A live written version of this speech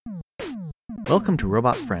Welcome to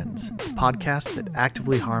Robot Friends, a podcast that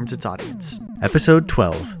actively harms its audience. Episode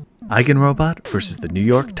 12, Eigenrobot versus the New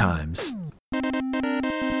York Times.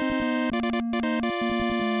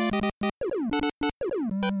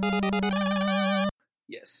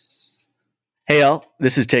 Yes. Hey all,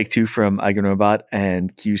 this is take two from Eigenrobot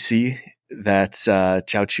and QC. That's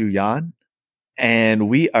Chao Chu Yan. And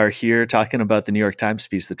we are here talking about the New York Times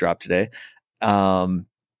piece that dropped today. I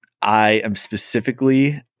am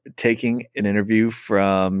specifically taking an interview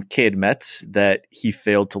from Cade Metz that he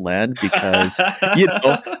failed to land because,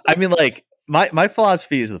 my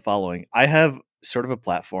philosophy is the following. I have sort of a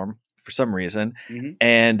platform for some reason,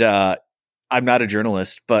 and I'm not a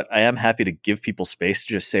journalist, but I am happy to give people space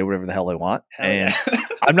to just say whatever the hell I want. Hell and yeah.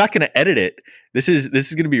 I'm not going to edit it. This is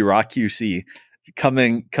going to be raw QC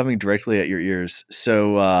coming directly at your ears.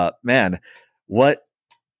 So, man, what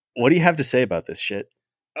do you have to say about this shit?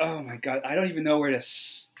 Oh my God. I don't even know where to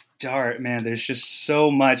start, man. There's just so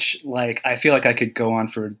much. I feel like I could go on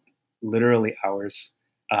for literally hours.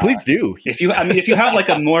 Please do. If you have like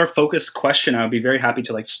a more focused question, I would be very happy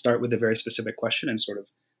to start with a very specific question and sort of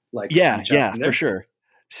for sure.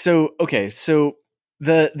 So, okay. So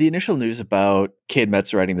the initial news about Cade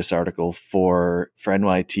Metz writing this article for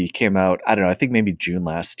NYT came out, I don't know, I think maybe June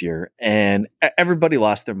last year, and everybody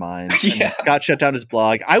lost their minds. Yeah. Scott shut down his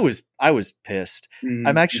blog. I was pissed.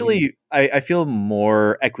 I'm actually, I feel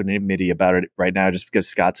more equanimity about it right now just because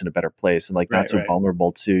Scott's in a better place and not so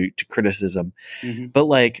vulnerable to criticism.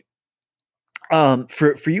 But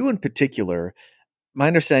for you in particular, my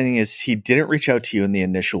understanding is he didn't reach out to you in the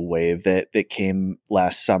initial wave that came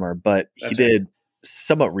last summer, but he did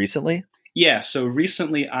somewhat recently. Yeah. So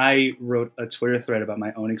recently I wrote a Twitter thread about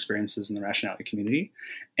my own experiences in the rationality community.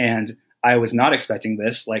 And I was not expecting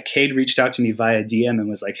this. Cade reached out to me via DM and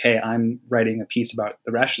was like, "Hey, I'm writing a piece about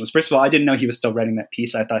the rationalists." First of all, I didn't know he was still writing that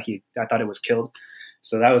piece. I thought it was killed.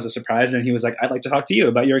 So that was a surprise. And he was like, "I'd like to talk to you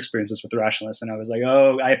about your experiences with the rationalists." And I was like,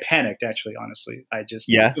 "Oh," I panicked, actually, honestly.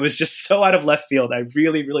 It was just so out of left field. I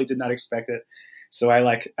really, really did not expect it. So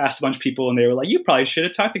I asked a bunch of people and they were like, "You probably should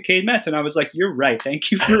have talked to Cade Metz." And I was like, "You're right.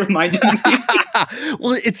 Thank you for reminding me."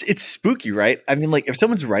 Well, it's spooky, right? I mean, if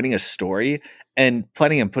someone's writing a story and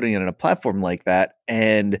planning on putting it on a platform like that,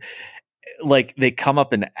 and they come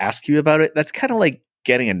up and ask you about it, that's kind of like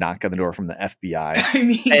getting a knock on the door from the FBI. I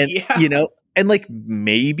mean, and, and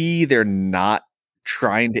maybe they're not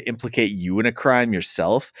trying to implicate you in a crime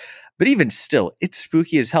yourself, but even still, it's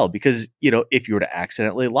spooky as hell because, if you were to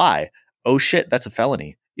accidentally lie, oh shit, that's a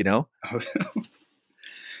felony, Oh, no.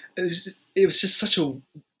 It was just such a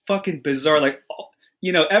fucking bizarre,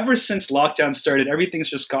 ever since lockdown started,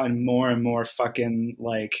 everything's just gotten more and more fucking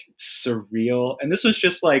surreal. And this was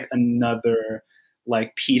just another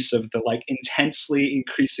piece of the intensely,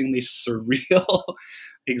 increasingly surreal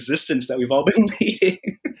existence that we've all been leading.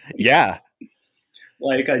 Yeah.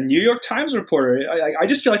 A New York Times reporter. I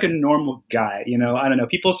just feel like a normal guy, I don't know.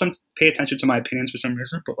 People pay attention to my opinions for some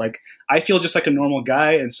reason, but I feel just like a normal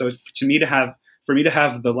guy. And so for me to have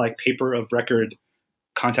the paper of record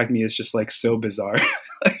contact me is just so bizarre.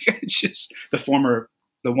 It's just the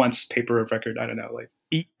once paper of record. I don't know.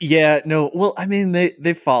 Yeah, no. Well, I mean,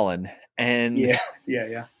 they've fallen, and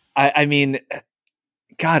yeah. I mean,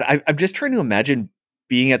 God, I'm just trying to imagine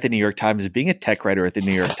being at the New York Times, being a tech writer at the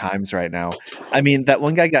New York Times right now. I mean, that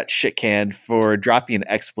one guy got shit canned for dropping an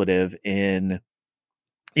expletive in,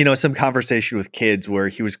 some conversation with kids where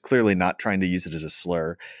he was clearly not trying to use it as a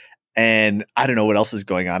slur. And I don't know what else is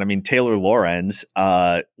going on. I mean, Taylor Lorenz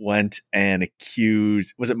went and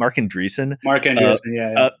accused, was it Mark Andreessen? Mark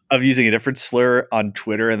Andreessen, of using a different slur on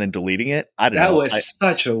Twitter and then deleting it. I don't know. That was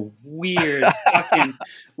such a weird fucking,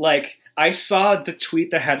 I saw the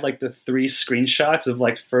tweet that had the three screenshots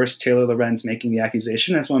of first Taylor Lorenz making the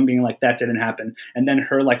accusation and someone being that didn't happen. And then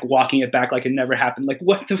her walking it back like it never happened.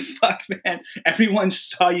 What the fuck, man? Everyone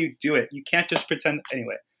saw you do it. You can't just pretend.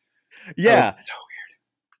 Anyway. Yeah.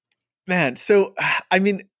 Man, so I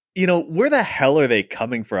mean, where the hell are they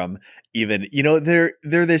coming from? Even, they're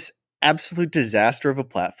this absolute disaster of a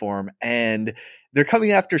platform, and they're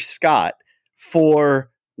coming after Scott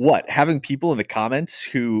for what? Having people in the comments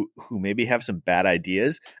who maybe have some bad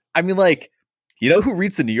ideas. I mean, who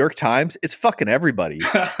reads the New York Times? It's fucking everybody,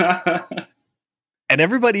 and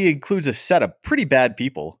everybody includes a set of pretty bad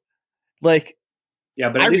people. Yeah,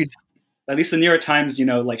 but at least the New York Times,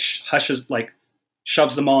 hushes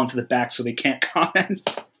shoves them all into the back so they can't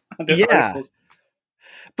comment on their articles.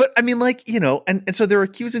 But I mean, and so they're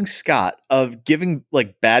accusing Scott of giving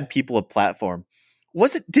bad people a platform.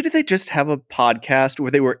 Did they just have a podcast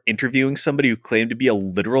where they were interviewing somebody who claimed to be a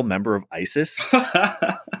literal member of ISIS?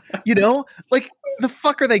 the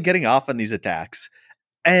fuck are they getting off on these attacks?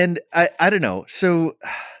 And I don't know. So,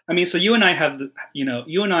 I mean, so you and I have,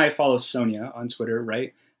 you and I follow Sonia on Twitter,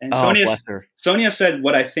 right? And oh, bless her. Sonia said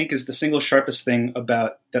what I think is the single sharpest thing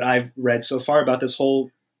about that I've read so far about this whole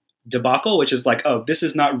debacle, which is like, oh, this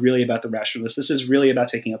is not really about the rationalists. This is really about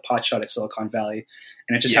taking a pot shot at Silicon Valley.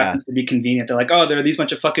 And it just happens to be convenient. They're like, oh, there are these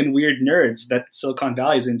bunch of fucking weird nerds that Silicon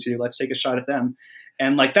Valley's into. Let's take a shot at them.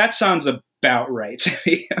 And like, that sounds about right to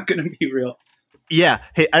me. I'm going to be real. Yeah.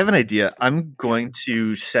 Hey, I have an idea. I'm going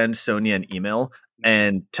to send Sonia an email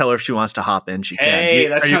and tell her if she wants to hop in. She can. Hey,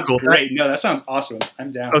 that sounds cool great. No, that sounds awesome.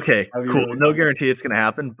 I'm down. Okay, cool. Really no guarantee it's going to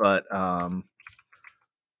happen, but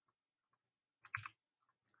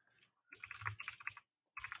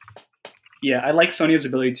yeah, I like Sonia's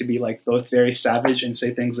ability to be like both very savage and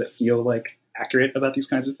say things that feel like accurate about these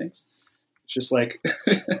kinds of things. It's just like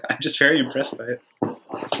I'm just very impressed by it.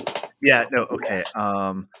 Yeah, no, okay.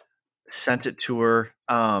 Sent it to her.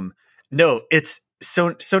 No, it's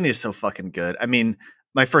Sonia's so fucking good. I mean,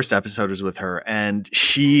 my first episode was with her, and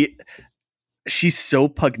she's so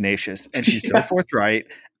pugnacious and she's so forthright.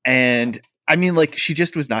 And I mean, like, she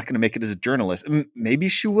just was not going to make it as a journalist. Maybe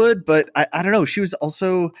she would, but I don't know. She was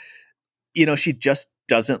also, she just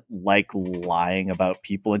doesn't like lying about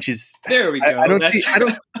people, and she's there. We go.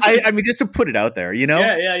 I mean, just to put it out there,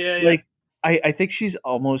 Yeah. Like, I think she's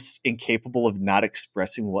almost incapable of not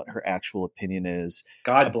expressing what her actual opinion is.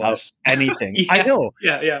 God bless anything. Yeah. I know.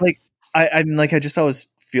 Yeah. Like, I'm like, I just always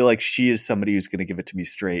feel like she is somebody who's going to give it to me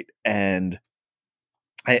straight, and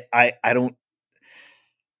I don't.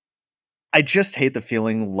 I just hate the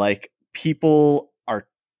feeling like people are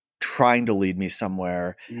trying to lead me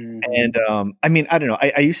somewhere. Mm-hmm. And I mean, I don't know.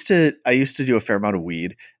 I used to do a fair amount of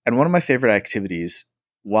weed, and one of my favorite activities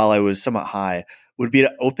while I was somewhat high would be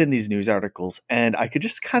to open these news articles, and I could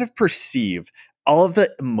just kind of perceive all of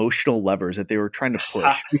the emotional levers that they were trying to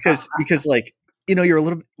push because like, you're a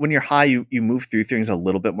little, when you're high, you move through things a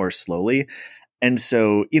little bit more slowly. And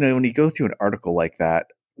so, when you go through an article like that,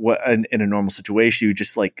 in a normal situation, you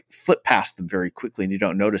just like flip past them very quickly and you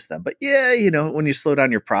don't notice them. But yeah, when you slow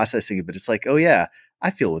down your processing a bit, it's like, oh yeah,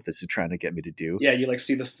 I feel what this is trying to get me to do. Yeah, you like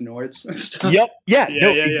see the fnords and stuff. Yep. Yeah.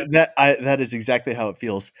 That is exactly how it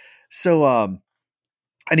feels. So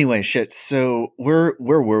anyway, shit. So where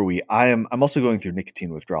were we? I'm also going through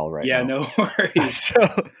nicotine withdrawal right now. Yeah, no worries.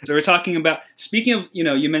 So we're talking about, speaking of,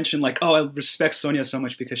 you mentioned like, oh, I respect Sonia so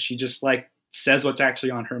much because she just like says what's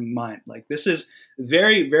actually on her mind. Like, this is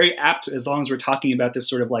very, very apt as long as we're talking about this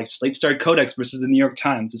sort of like Slate Star Codex versus the New York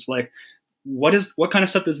Times. It's like, what kind of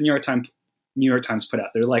stuff does the New York Times put out?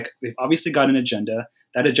 They're like, they've obviously got an agenda.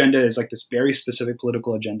 That agenda is like this very specific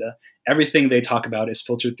political agenda. Everything they talk about is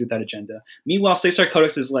filtered through that agenda. Meanwhile, Slate Star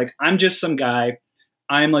Codex is like, I'm just some guy.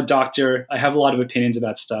 I'm a doctor. I have a lot of opinions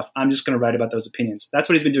about stuff. I'm just going to write about those opinions. That's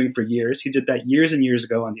what he's been doing for years. He did that years and years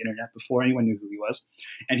ago on the internet before anyone knew who he was.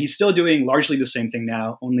 And he's still doing largely the same thing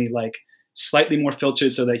now, only like slightly more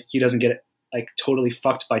filtered so that he doesn't get like totally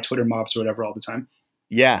fucked by Twitter mobs or whatever all the time.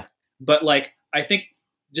 Yeah. But like, I think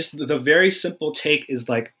just the very simple take is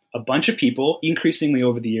like, a bunch of people, increasingly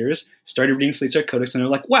over the years, started reading Slate Star Codex, and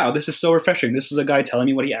they're like, wow, this is so refreshing. This is a guy telling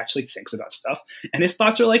me what he actually thinks about stuff. And his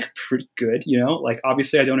thoughts are like pretty good, Like,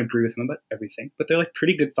 obviously I don't agree with him about everything, but they're like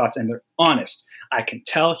pretty good thoughts, and they're honest. I can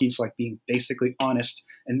tell he's like being basically honest,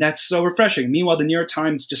 and that's so refreshing. Meanwhile, the New York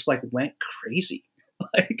Times just like went crazy.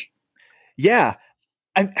 Like, yeah.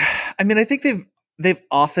 I mean, I think they've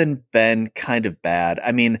often been kind of bad.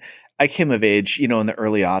 I mean, I came of age, in the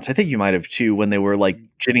early aughts. I think you might have too, when they were like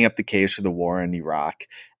ginning up the case for the war in Iraq,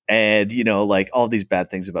 and like all these bad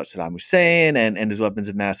things about Saddam Hussein and his weapons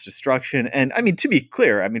of mass destruction. And I mean, to be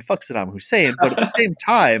clear, I mean, fuck Saddam Hussein, but at the same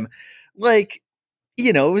time, like,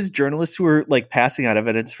 it was journalists who were like passing out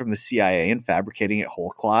evidence from the CIA and fabricating it whole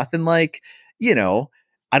cloth, and like,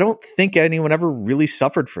 I don't think anyone ever really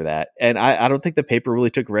suffered for that, and I don't think the paper really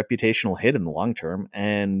took a reputational hit in the long term.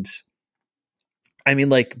 And I mean,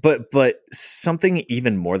 like, but something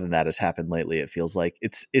even more than that has happened lately. It feels like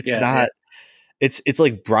it's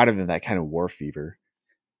like broader than that kind of war fever.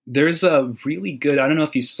 There's a really good, I don't know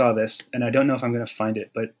if you saw this, and I don't know if I'm going to find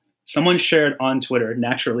it, but someone shared on Twitter,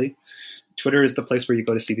 naturally. Twitter is the place where you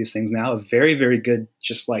go to see these things now. A very, very good,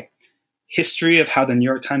 just like history of how the New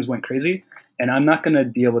York Times went crazy. And I'm not going to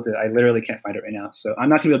be able to, I literally can't find it right now. So I'm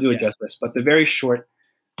not going to be able to do it justice, but the very short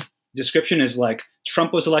description is like,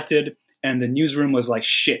 Trump was elected, and the newsroom was like,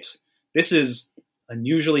 shit, this is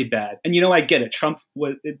unusually bad. And I get it. Trump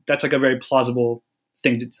was, that's like a very plausible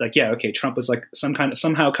thing to like, yeah, okay, Trump was like some kind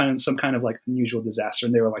of like unusual disaster.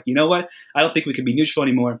 And they were like, you know what? I don't think we can be neutral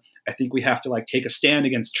anymore. I think we have to like take a stand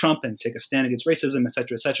against Trump and take a stand against racism, et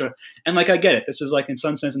cetera, et cetera. And like, I get it. This is like in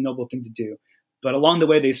some sense a noble thing to do. But along the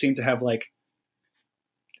way, they seem to have like,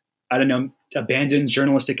 I don't know, abandoned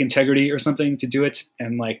journalistic integrity or something to do it.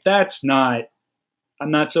 And like, I'm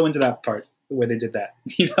not so into that part, the way they did that,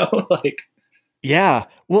 like. Yeah.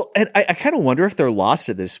 Well, and I kind of wonder if they're lost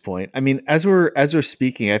at this point. I mean, as we're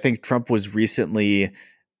speaking, I think Trump was recently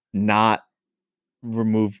not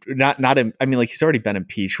removed, I mean, like he's already been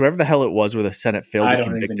impeached, whatever the hell it was where the Senate failed to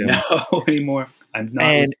convict him. I don't even know anymore. I'm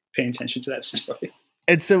not paying attention to that story.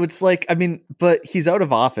 And so it's like, I mean, but he's out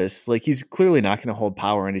of office. Like he's clearly not going to hold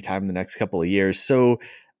power anytime in the next couple of years. So,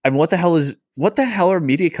 I mean, what the hell are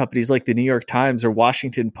media companies like the New York Times or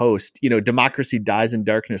Washington Post, Democracy Dies in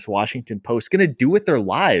Darkness, Washington Post, going to do with their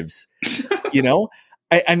lives?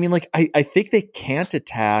 I mean, like, I think they can't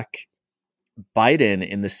attack Biden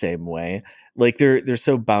in the same way. Like they're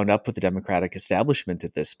so bound up with the Democratic establishment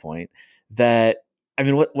at this point that, I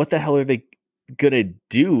mean, what the hell are they going to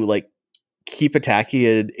do? Like, keep attacking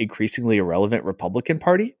an increasingly irrelevant Republican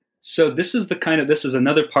Party? So this is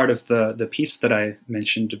another part of the piece that I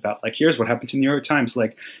mentioned about like, here's what happened to the New York Times.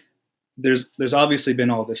 Like there's obviously been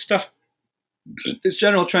all this stuff, this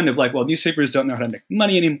general trend of like, well, newspapers don't know how to make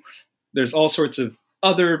money anymore. There's all sorts of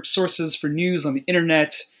other sources for news on the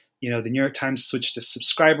internet. The New York Times switched to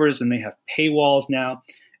subscribers and they have paywalls now.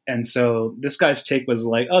 And so this guy's take was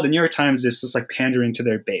like, oh, the New York Times is just like pandering to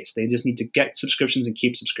their base. They just need to get subscriptions and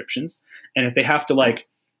keep subscriptions. And if they have to like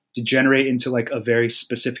degenerate into like a very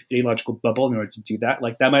specific ideological bubble in order to do that,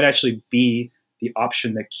 like that might actually be the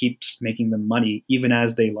option that keeps making them money, even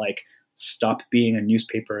as they like stop being a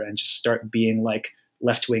newspaper and just start being like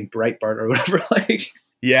left-wing Breitbart or whatever. Like,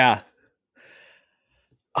 yeah.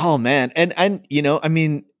 Oh man. And I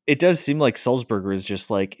mean, it does seem like Sulzberger is just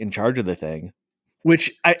like in charge of the thing,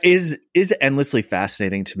 which is endlessly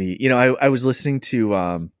fascinating to me. I was listening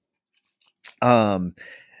to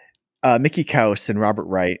Mickey Kaus and Robert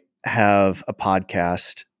Wright have a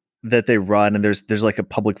podcast that they run, and there's like a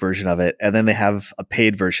public version of it, and then they have a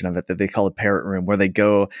paid version of it that they call a Parrot Room, where they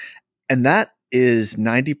go, and that is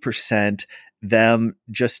 90% them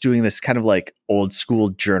just doing this kind of like old school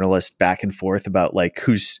journalist back and forth about like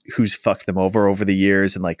who's fucked them over the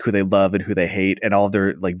years and like who they love and who they hate and all of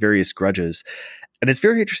their like various grudges. And it's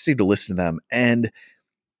very interesting to listen to them. And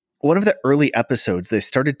one of the early episodes, they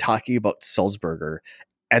started talking about Sulzberger,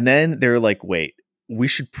 and then they're like, wait, we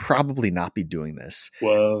should probably not be doing this.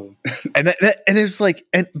 Whoa. and it's like,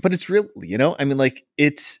 but it's real, I mean, like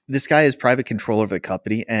this guy has private control over the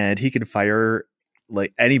company and he can fire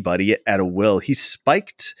like anybody at a will.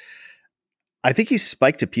 I think he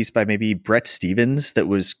spiked a piece by maybe Brett Stevens that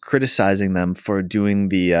was criticizing them for doing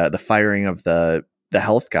the firing of the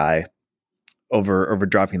health guy over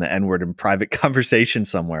dropping the N-word in private conversation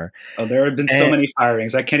somewhere. Oh, there have been so many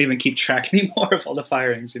firings. I can't even keep track anymore of all the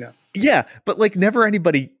firings, Yeah, but like never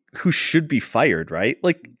anybody who should be fired, right?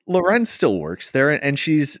 Like Loren still works there and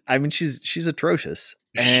she's atrocious.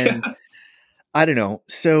 And I don't know.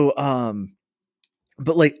 So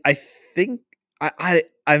but like I think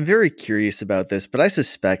I'm very curious about this, but I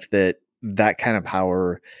suspect that kind of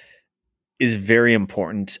power is very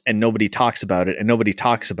important and nobody talks about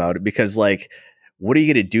it because like, what are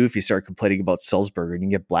you going to do if you start complaining about Sulzberger and you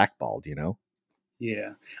get blackballed,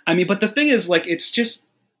 Yeah. I mean, but the thing is like, it's just,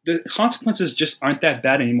 the consequences just aren't that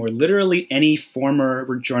bad anymore. Literally any former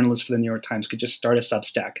journalist for the New York Times could just start a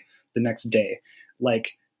Substack the next day.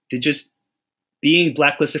 Like being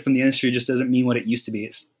blacklisted from the industry just doesn't mean what it used to be.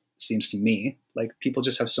 It seems to me like people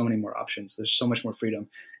just have so many more options. There's so much more freedom,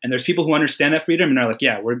 and there's people who understand that freedom and are like,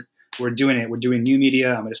 yeah, we're doing it. We're doing new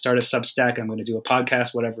media. I'm going to start a Substack. I'm going to do a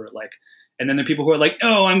podcast, whatever. Like, and then the people who are like,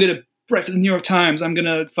 no, I'm going to write for the New York Times. I'm going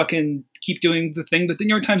to fucking keep doing the thing that the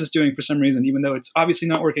New York Times is doing for some reason, even though it's obviously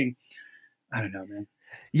not working. I don't know, man.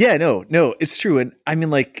 Yeah, no, it's true. And I mean,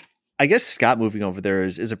 like, I guess Scott moving over there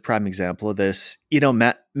is a prime example of this.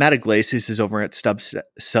 Matt Iglesias is over at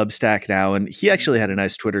Substack now, and he actually had a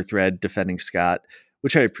nice Twitter thread defending Scott,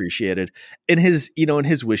 which I appreciated in his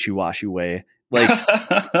wishy-washy way. Like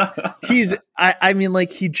I mean, like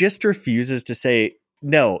he just refuses to say,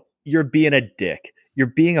 no, you're being a dick. You're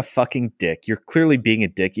being a fucking dick. You're clearly being a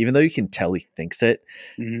dick, even though you can tell he thinks it.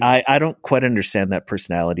 Mm-hmm. I don't quite understand that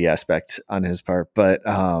personality aspect on his part, but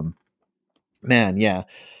man, yeah.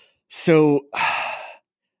 So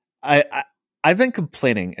I've been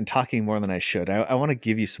complaining and talking more than I should. I want to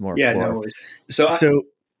give you some more. Yeah, floor. No worries. So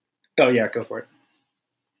oh yeah, go for it.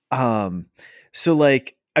 So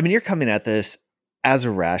like, I mean, you're coming at this as a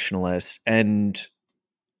rationalist, and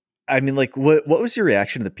I mean, like, what was your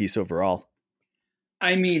reaction to the piece overall?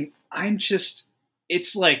 I mean, I'm just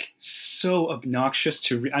it's like so obnoxious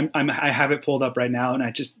to I have it pulled up right now, and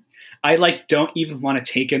I like don't even want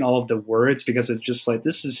to take in all of the words because it's just like,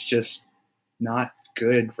 this is just not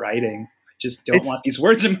good writing. I just don't want these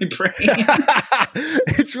words in my brain.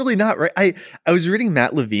 It's really not right. I was reading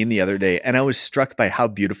Matt Levine the other day, and I was struck by how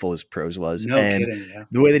beautiful his prose was. No and kidding, yeah.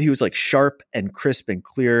 the way that he was like sharp and crisp and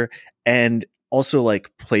clear, and also like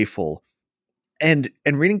playful. And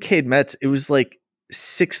reading Cade Metz, it was like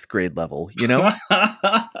 6th grade level, you know?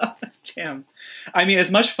 Damn. I mean, as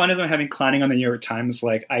much fun as I'm having clowning on the New York Times,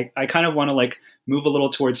 like I kind of want to like move a little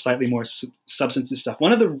towards slightly more substantive stuff.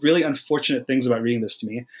 One of the really unfortunate things about reading this to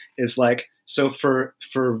me is like, so for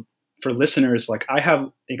listeners, like I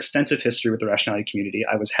have extensive history with the rationality community.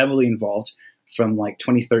 I was heavily involved from like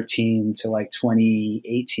 2013 to like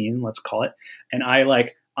 2018, let's call it. And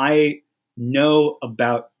I know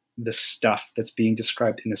about the stuff that's being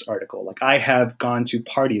described in this article. Like I have gone to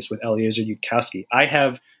parties with Eliezer Yudkowsky. I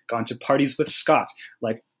have gone to parties with Scott.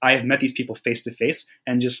 Like I have met these people face to face,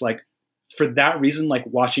 and just like for that reason, like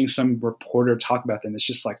watching some reporter talk about them, it's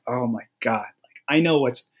just like, oh my God, like I know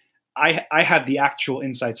I have the actual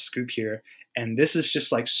inside scoop here. And this is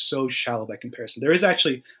just like so shallow by comparison. There is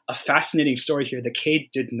actually a fascinating story here that Cade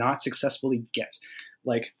did not successfully get.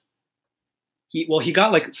 Like he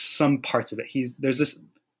got like some parts of it. There's this,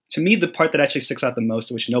 to me, the part that actually sticks out the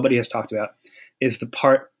most, which nobody has talked about, is the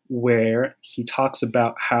part where he talks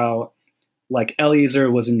about how like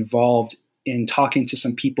Eliezer was involved in talking to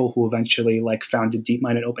some people who eventually like founded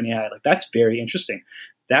DeepMind and OpenAI. Like that's very interesting.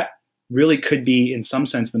 That really could be in some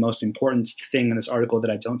sense the most important thing in this article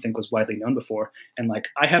that I don't think was widely known before. And like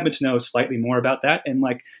I happen to know slightly more about that. And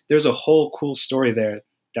like there's a whole cool story there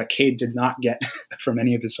that Cade did not get from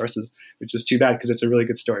any of his sources, which is too bad because it's a really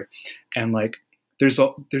good story. And like there's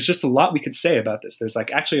just a lot we could say about this. There's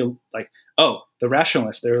like actually like, oh, the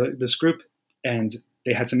rationalists, they're this group and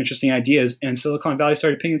they had some interesting ideas and Silicon Valley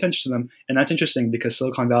started paying attention to them. And that's interesting because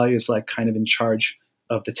Silicon Valley is like kind of in charge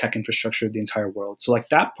of the tech infrastructure of the entire world. So like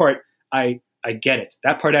that part, I get it.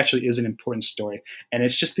 That part actually is an important story, and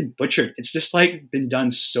it's just been butchered. It's just like been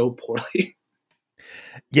done so poorly.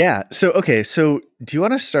 Yeah. So, okay. So do you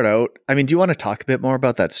want to start out? I mean, do you want to talk a bit more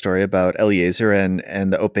about that story about Eliezer and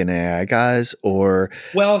the OpenAI guys, or?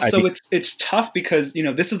 Well, so it's tough because, you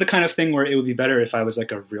know, this is the kind of thing where it would be better if I was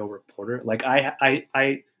like a real reporter. Like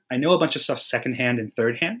I know a bunch of stuff secondhand and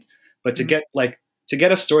thirdhand, but to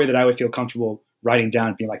get a story that I would feel comfortable writing down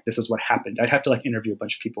and being like, this is what happened, I'd have to like interview a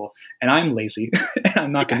bunch of people, and I'm lazy. And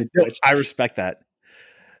I'm not going to do it. I respect that.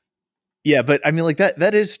 Yeah, but I mean, like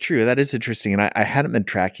that is true. That is interesting. And I hadn't been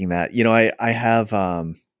tracking that. You know, I have,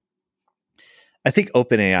 I think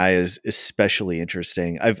OpenAI is especially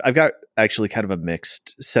interesting. I've got actually kind of a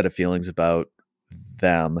mixed set of feelings about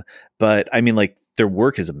them, but I mean, like their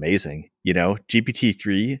work is amazing. You know,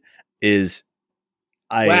 GPT-3 is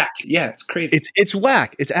whack. Yeah, it's crazy. It's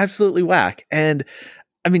whack. It's absolutely whack. And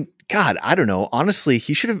I mean, God, I don't know. Honestly,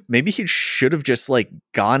 he should have just like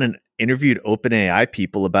gone and interviewed OpenAI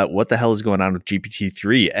people about what the hell is going on with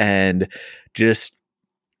GPT-3 and just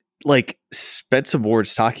like spent some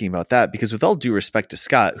words talking about that, because with all due respect to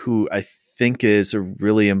Scott, who I think is a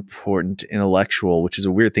really important intellectual, which is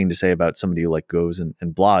a weird thing to say about somebody who like goes and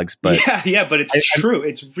blogs, but yeah, but it's true.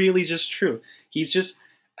 It's really just true. He's just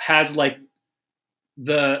has like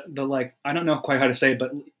the like, I don't know quite how to say it,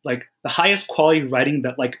 but like the highest quality writing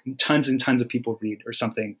that like tons and tons of people read or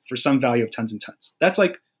something for some value of tons and tons. That's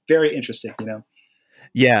like very interesting, you know?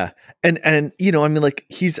 Yeah. And, you know, I mean, like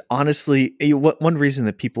he's honestly, one reason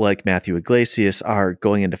that people like Matthew Iglesias are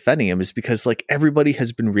going and defending him is because like everybody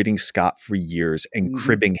has been reading Scott for years and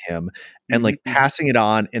cribbing him and like passing it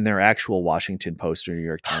on in their actual Washington Post or New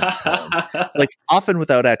York Times columns, like often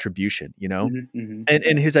without attribution, you know?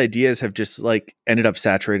 And his ideas have just like ended up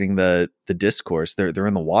saturating the discourse. They're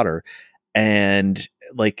in the water. And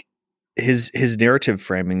like his narrative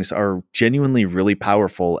framings are genuinely really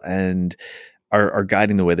powerful and are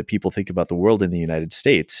guiding the way that people think about the world in the United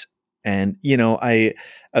States. And, you know, I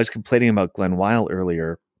was complaining about Glenn Weil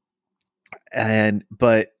earlier,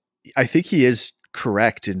 but I think he is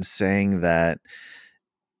correct in saying that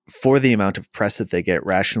for the amount of press that they get,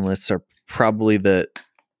 rationalists are probably the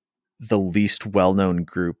least well-known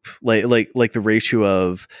group, like the ratio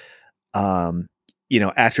of, you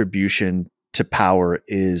know, attribution to power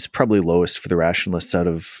is probably lowest for the rationalists out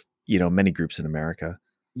of, you know, many groups in America.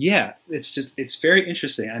 Yeah, it's very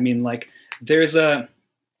interesting. I mean, like there's I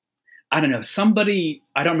don't know, somebody,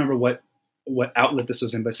 I don't remember what what outlet this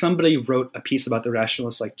was in, but somebody wrote a piece about the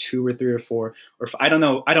rationalists like 2 or 3 or 4, or I don't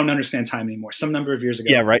know. I don't understand time anymore. Some number of years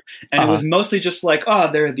ago. Yeah, right. And it was mostly just like,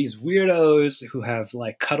 oh, there are these weirdos who have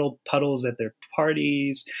like cuddle puddles at their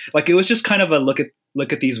parties. Like it was just kind of a look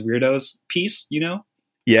at these weirdos piece, you know?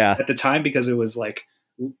 Yeah. At the time, because it was like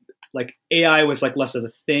AI was like less of a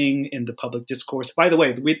thing in the public discourse. By the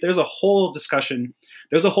way, there's a whole discussion.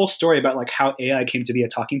 There's a whole story about like how AI came to be a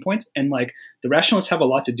talking point, and like the rationalists have a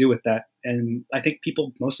lot to do with that. And I think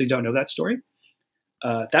people mostly don't know that story.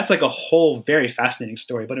 That's like a whole very fascinating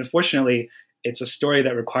story, but unfortunately, it's a story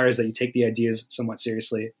that requires that you take the ideas somewhat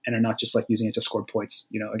seriously and are not just like using it to score points,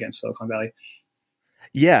 you know, against Silicon Valley.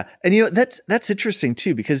 Yeah, and you know that's interesting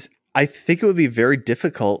too, because I think it would be very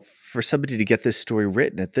difficult for somebody to get this story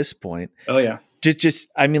written at this point. Oh yeah. Just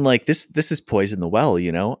I mean, like this is poison the well,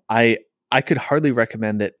 you know. I could hardly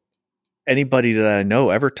recommend that anybody that I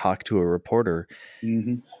know ever talk to a reporter.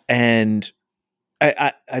 Mm-hmm. And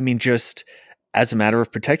I mean, just as a matter of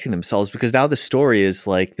protecting themselves, because now the story is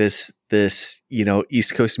like this, you know,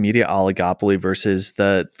 East Coast media oligopoly versus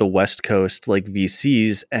the West Coast like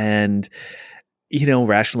VCs, and you know,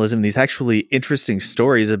 rationalism, these actually interesting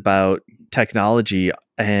stories about technology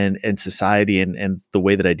and society and the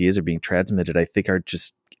way that ideas are being transmitted, I think are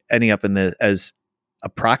just ending up in as a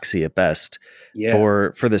proxy at best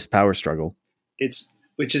for this power struggle.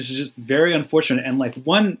 Which is just very unfortunate. And like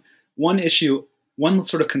one issue, one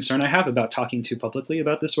sort of concern I have about talking too publicly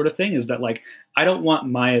about this sort of thing is that like, I don't want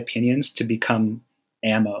my opinions to become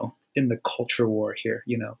ammo in the culture war here,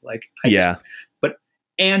 you know, like,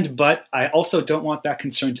 but I also don't want that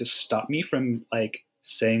concern to stop me from like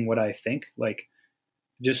saying what I think. Like,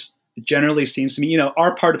 just generally seems to me, you know,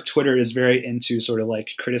 our part of Twitter is very into sort of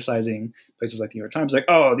like criticizing places like the New York Times, like,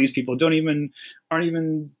 oh, these people aren't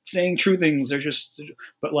even saying true things. They're just,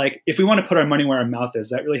 but like, if we want to put our money where our mouth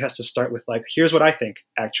is, that really has to start with like, here's what I think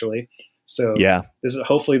actually. So yeah,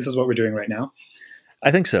 hopefully this is what we're doing right now.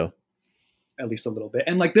 I think so. At least a little bit.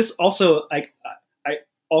 And like this also, like, I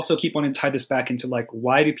also keep wanting to tie this back into like,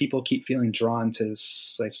 why do people keep feeling drawn to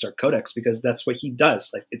like start Codex? Because that's what he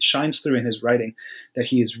does. Like it shines through in his writing that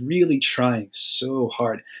he is really trying so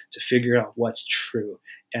hard to figure out what's true.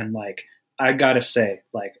 And like, I gotta say,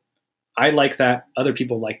 like, I like that. Other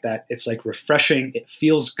people like that. It's like refreshing. It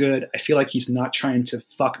feels good. I feel like he's not trying to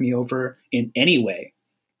fuck me over in any way.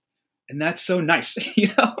 And that's so nice,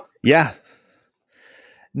 you know? Yeah.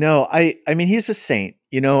 No, I mean, he's a saint,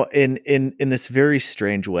 you know, in this very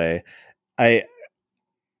strange way. I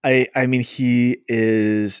mean, he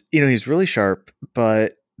is, you know, he's really sharp,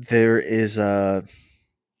 but there is a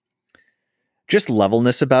just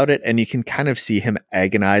levelness about it. And you can kind of see him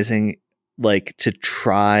agonizing, like to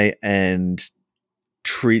try and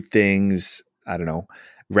treat things, I don't know,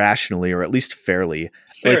 rationally, or at least fairly.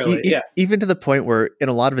 Like even to the point where in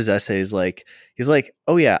a lot of his essays, like he's like,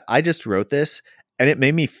 oh yeah, I just wrote this and it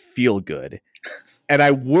made me feel good. And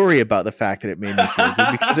I worry about the fact that it made me feel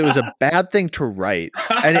good because it was a bad thing to write.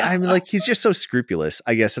 And I mean, like, he's just so scrupulous,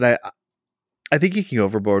 I guess. And I think he can go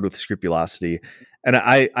overboard with scrupulosity. And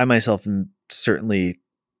I myself am certainly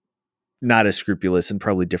not as scrupulous and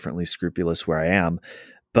probably differently scrupulous where I am.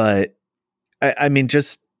 But I mean,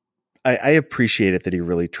 just, I appreciate it that he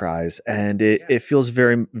really tries. And it feels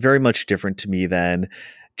very, very much different to me than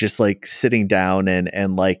just like sitting down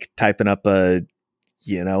and like typing up a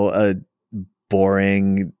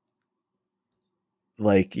boring,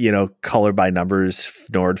 like, you know, color by numbers,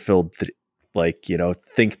 Nord-filled, like, you know,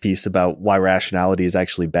 think piece about why rationality is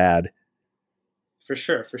actually bad. For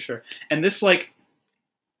sure. And this, like,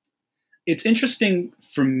 it's interesting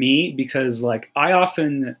for me because, like,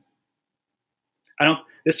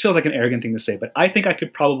 this feels like an arrogant thing to say, but I think I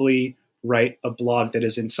could probably write a blog that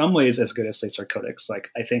is in some ways as good as Slate Start Codex.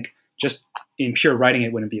 Like, I think just in pure writing,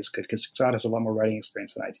 it wouldn't be as good because Scott has a lot more writing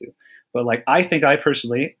experience than I do. But like, I think I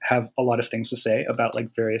personally have a lot of things to say about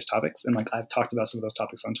like various topics. And like, I've talked about some of those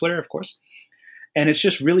topics on Twitter, of course. And it's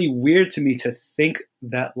just really weird to me to think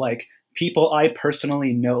that like people I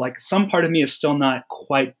personally know, like some part of me is still not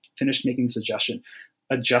quite finished making this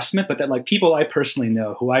adjustment, but that like people I personally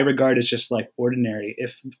know who I regard as just like ordinary,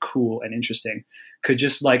 if cool and interesting, could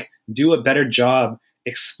just like do a better job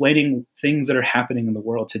explaining things that are happening in the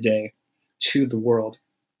world today to the world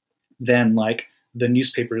than like the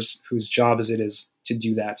newspapers whose job it is to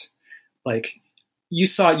do that. Like you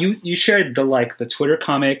shared the Twitter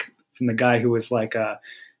comic from the guy who was like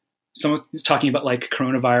someone was talking about like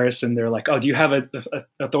coronavirus, and they're like, oh, do you have a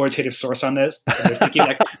authoritative source on this? And they're thinking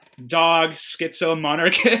like dog, schizo,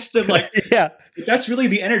 monarchist, and like that's really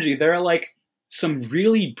the energy. There are like some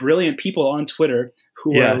really brilliant people on Twitter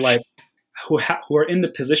who are like who are in the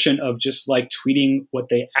position of just like tweeting what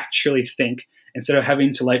they actually think instead of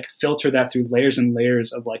having to like filter that through layers and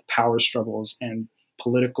layers of like power struggles and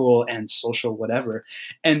political and social whatever.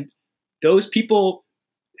 And those people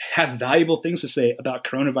have valuable things to say about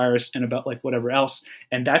coronavirus and about like whatever else.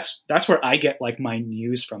 And that's where I get like my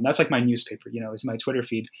news from. That's like my newspaper, is my Twitter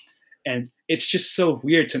feed. And it's just so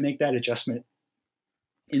weird to make that adjustment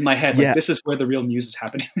in my head. Like, this is where the real news is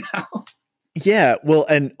happening now. Yeah. Well,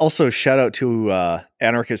 and also shout out to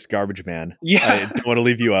Anarchist Garbage Man. Yeah. I don't want to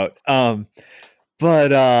leave you out.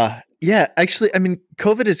 But yeah, actually, I mean,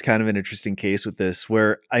 COVID is kind of an interesting case with this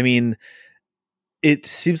where, I mean, it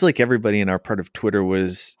seems like everybody in our part of Twitter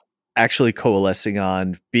was actually coalescing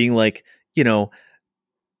on being like,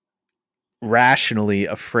 rationally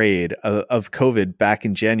afraid of COVID back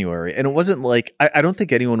in January. And it wasn't like, I don't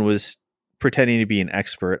think anyone was pretending to be an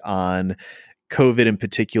expert on COVID in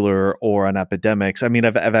particular or on epidemics. I mean,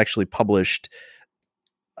 I've actually published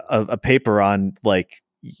a paper on like,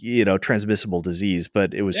 transmissible disease,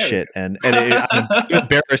 but it was shit. And I'm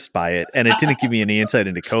embarrassed by it. And it didn't give me any insight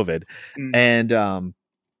into COVID. And,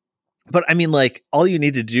 but I mean, like, all you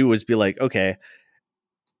need to do was be like, okay,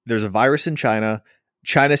 there's a virus in China.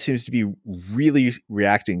 China seems to be really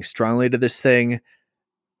reacting strongly to this thing.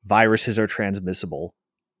 Viruses are transmissible.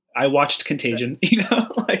 I watched Contagion,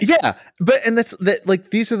 Yeah, and that's that. Like,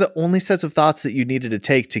 these are the only sets of thoughts that you needed to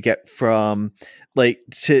take to get from like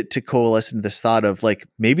to coalesce into this thought of like,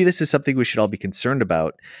 maybe this is something we should all be concerned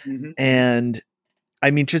about. Mm-hmm. And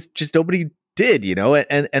I mean, just nobody did,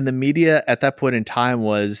 and the media at that point in time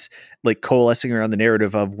was like coalescing around the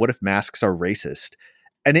narrative of what if masks are racist,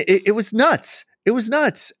 and it was nuts. It was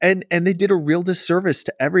nuts, and they did a real disservice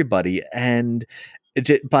to everybody, and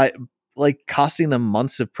by like costing them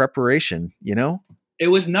months of preparation, It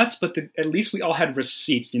was nuts, but at least we all had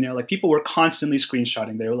receipts, like people were constantly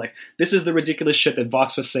screenshotting. They were like, this is the ridiculous shit that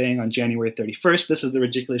Vox was saying on January 31st. This is the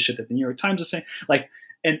ridiculous shit that the New York Times was saying. Like,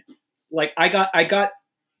 and like I got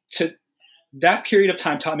to that period of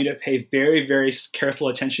time taught me to pay very, very careful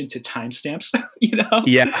attention to timestamps,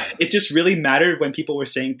 Yeah. It just really mattered when people were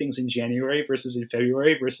saying things in January versus in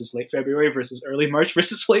February versus late February versus early March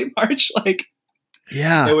versus late March. Like,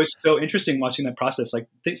 yeah, it was so interesting watching that process. Like,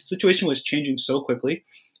 the situation was changing so quickly,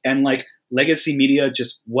 and like legacy media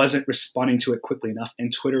just wasn't responding to it quickly enough,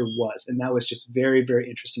 and Twitter was, and that was just very, very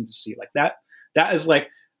interesting to see. Like that is like,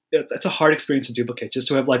 that's a hard experience to duplicate, just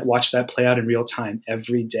to have like watched that play out in real time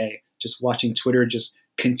every day, just watching Twitter just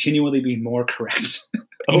continually be more correct.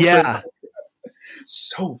 Yeah.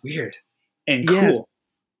 So weird and cool.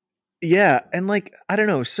 Yeah. And like, I don't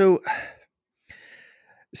know. So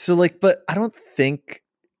like, but I don't think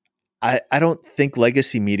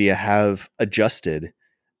legacy media have adjusted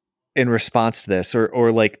in response to this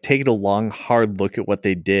or like taken a long, hard look at what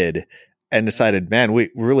they did and decided, man, we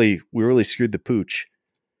really screwed the pooch.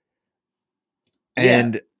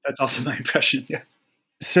 And that's also my impression. Yeah.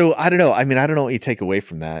 So I don't know. I mean, I don't know what you take away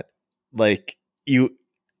from that. Like, you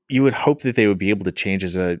would hope that they would be able to change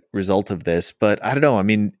as a result of this, but I don't know. I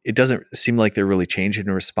mean, it doesn't seem like they're really changing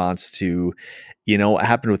in response to, what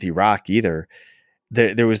happened with Iraq either.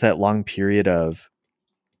 There was that long period of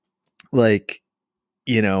like,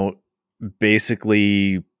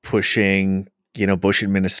 basically pushing, Bush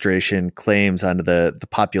administration claims onto the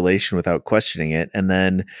population without questioning it. And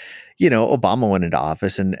then, Obama went into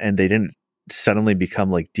office and they didn't suddenly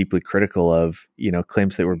become like deeply critical of,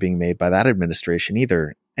 claims that were being made by that administration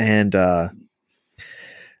either. And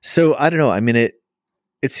so I don't know. I mean,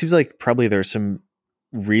 it seems like probably there's some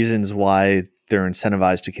reasons why they're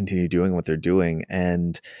incentivized to continue doing what they're doing.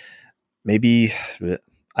 And maybe,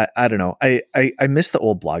 I don't know. I miss the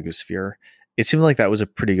old blogosphere. It seemed like that was a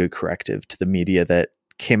pretty good corrective to the media that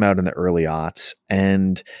came out in the early aughts.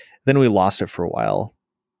 And then we lost it for a while.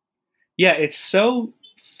 Yeah, it's so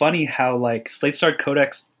funny how like Slate Star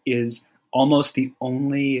Codex is almost the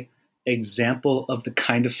only example of the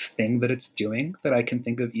kind of thing that it's doing that I can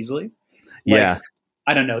think of easily. Yeah.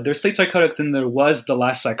 I don't know. There's Slate Star Codex and there was The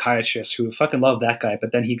Last Psychiatrist, who fucking loved that guy,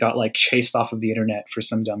 but then he got like chased off of the internet for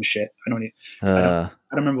some dumb shit. I don't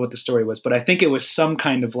remember what the story was, but I think it was some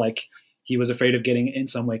kind of like, he was afraid of getting in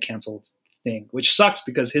some way canceled thing, which sucks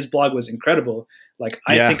because his blog was incredible. Like,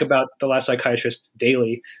 I think about The Last Psychiatrist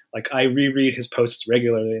daily. Like, I reread his posts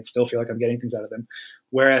regularly and still feel like I'm getting things out of them.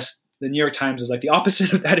 Whereas the New York Times is like the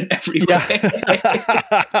opposite of that in every way.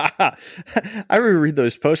 I reread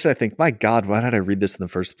those posts and I think, my God, why did I read this in the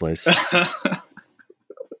first place?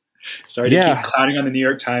 Sorry to keep clowning on the New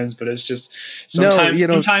York Times, but it's just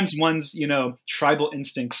sometimes one's, tribal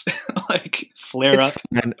instincts like flare up.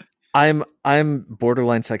 Fine. I'm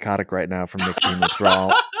borderline psychotic right now from nicotine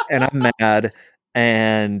withdrawal. and I'm mad,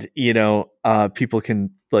 and people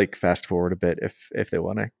can like fast forward a bit if they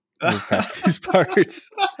want to move past these parts.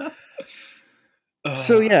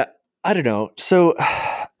 So yeah, I don't know. So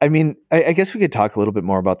I mean, I guess we could talk a little bit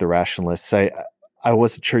more about the rationalists. I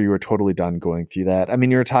wasn't sure you were totally done going through that. I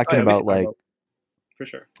mean, you were talking about like, for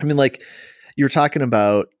sure. I mean, like you were talking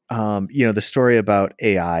about, the story about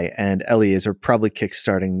AI, and Eliezer probably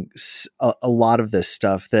kickstarting a lot of this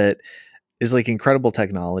stuff that is like incredible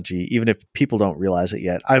technology, even if people don't realize it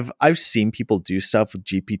yet. I've seen people do stuff with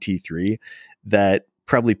GPT-3 that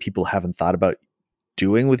probably people haven't thought about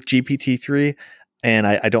doing with GPT-3, and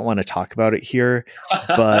I don't want to talk about it here,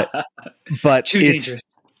 but it's too dangerous.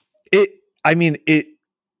 I mean,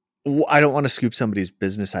 I don't want to scoop somebody's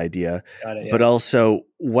business idea, Yeah. but also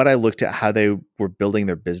what I looked at how they were building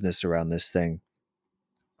their business around this thing.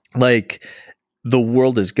 Like the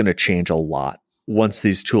world is going to change a lot once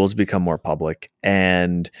these tools become more public.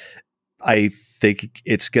 And I think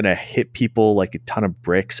it's going to hit people like a ton of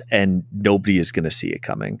bricks, and nobody is going to see it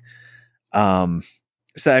coming. So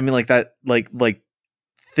I mean, like that, like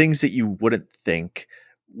things that you wouldn't think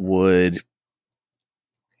would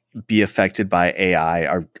be affected by AI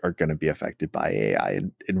are going to be affected by AI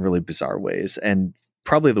in really bizarre ways. And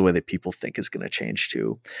probably the way that people think is going to change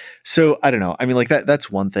too. So I don't know. I mean, like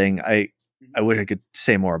that's one thing. I wish I could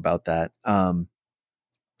say more about that.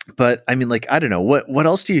 But I mean, like, I don't know. What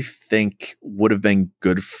else do you think would have been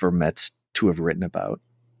good for Metz to have written about?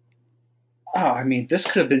 Oh, I mean,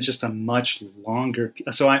 this could have been just a much longer.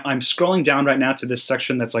 So I'm scrolling down right now to this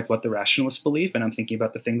section that's like what the rationalists believe, and I'm thinking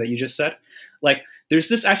about the thing that you just said. Like, there's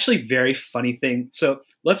this actually very funny thing. So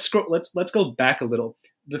let's scroll. Let's go back a little.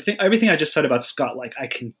 Everything I just said about Scott, like I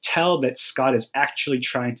can tell that Scott is actually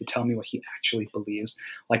trying to tell me what he actually believes.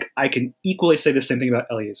 Like I can equally say the same thing about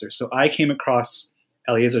Eliezer. So I came across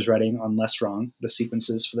Eliezer's writing on Less Wrong, the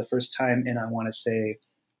sequences, for the first time, and I want to say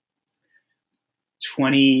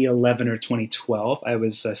 2011 or 2012. I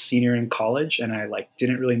was a senior in college, and I like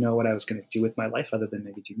didn't really know what I was going to do with my life other than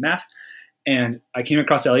maybe do math. And I came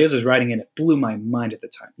across Eliezer's writing, and it blew my mind at the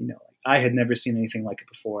time. Like, I had never seen anything like it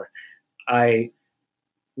before. I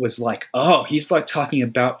was like, oh, he's like talking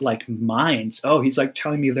about like minds. Oh, he's like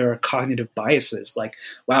telling me there are cognitive biases. Like,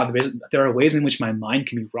 wow, there are ways in which my mind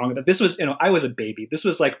can be wrong. This was, I was a baby. This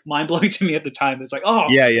was like mind blowing to me at the time. It's like, oh,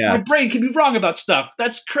 yeah, my brain can be wrong about stuff.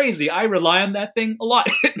 That's crazy. I rely on that thing a lot.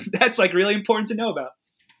 That's like really important to know about.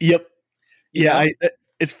 Yep. Yeah.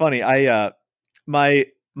 It's funny. My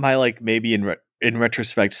like maybe in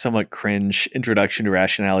retrospect, somewhat cringe introduction to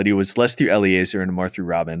rationality was less through Eliezer and more through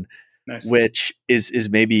Robin. Nice. Which is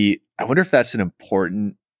maybe, I wonder if that's an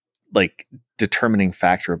important like determining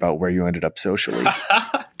factor about where you ended up socially.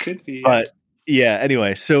 Could be. But yeah,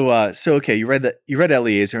 anyway, so okay, you read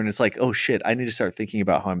Eliezer, and it's like, oh shit, I need to start thinking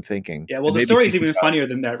about how I'm thinking. Yeah, well, the story is even funnier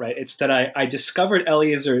than that, right? It's that I discovered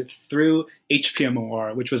Eliezer through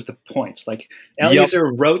HPMOR, which was the point. Like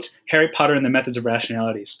Eliezer wrote Harry Potter and the Methods of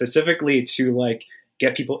Rationality specifically to like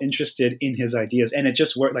get people interested in his ideas, and it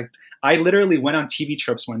just worked. Like I literally went on TV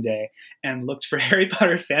Tropes one day and looked for Harry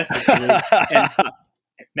Potter fanfic to read, and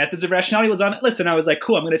Methods of Rationality was on that list, and I was like,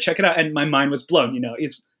 cool, I'm going to check it out, and my mind was blown.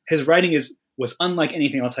 His writing was unlike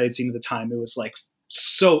anything else I had seen at the time. It was like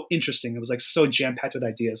so interesting. It was like so jam packed with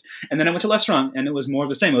ideas. And then I went to Less Wrong, and it was more of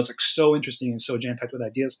the same. It was like so interesting and so jam packed with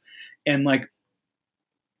ideas, and like.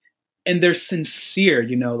 And they're sincere,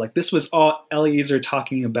 like this was all Eliezer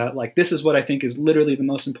talking about. Like, this is what I think is literally the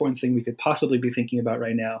most important thing we could possibly be thinking about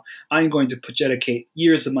right now. I'm going to dedicate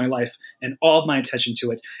years of my life and all of my attention to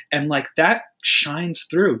it. And like that shines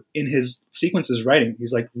through in his sequences writing.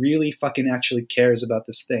 He's like really fucking actually cares about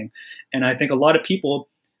this thing. And I think a lot of people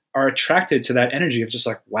are attracted to that energy of just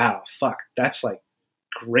like, wow, fuck, that's like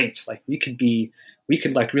great. Like we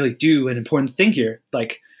could like really do an important thing here.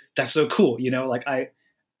 Like, that's so cool. Like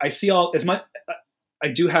I see I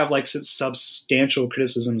do have like some substantial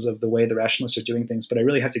criticisms of the way the rationalists are doing things, but I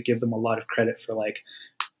really have to give them a lot of credit for like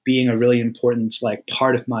being a really important like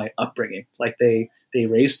part of my upbringing. Like they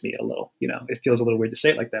raised me a little, it feels a little weird to say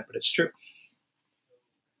it like that, but it's true.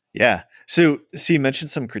 Yeah. So you mentioned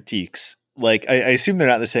some critiques. Like I assume they're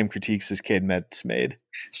not the same critiques as Cade Metz made.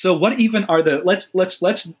 So what even are the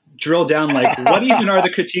let's drill down, like what even are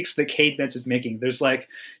the critiques that Cade Metz is making? There's like,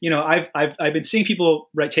 I've been seeing people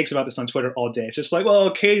write takes about this on Twitter all day. It's just like,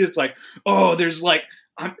 well, Cade is like, oh, there's like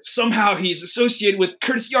somehow he's associated with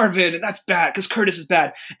Curtis Yarvin, and that's bad because Curtis is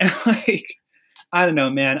bad. And like, I don't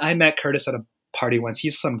know, man. I met Curtis at a party once.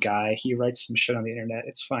 He's some guy. He writes some shit on the internet.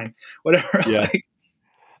 It's fine. Whatever. Yeah.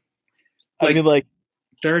 I mean, like,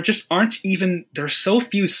 there just aren't even, there are so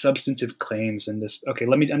few substantive claims in this. Okay,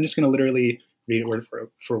 I'm just going to literally read it word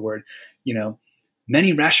for word.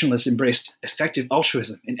 Many rationalists embraced effective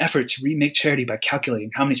altruism, an effort to remake charity by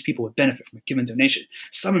calculating how many people would benefit from a given donation.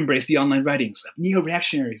 Some embraced the online writings of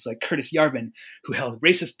neo-reactionaries like Curtis Yarvin, who held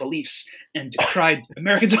racist beliefs and decried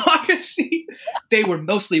American democracy. They were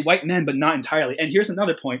mostly white men, but not entirely. And here's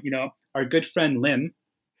another point. Our good friend Lim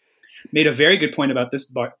made a very good point about this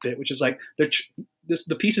bit, which is like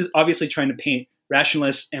the piece is obviously trying to paint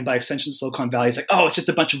rationalists and by extension Silicon Valley. It's like, oh, it's just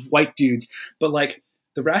a bunch of white dudes. But like,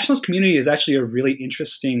 the rationalist community is actually a really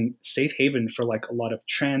interesting safe haven for like a lot of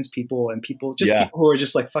trans people and people who are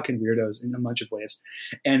just like fucking weirdos in a bunch of ways.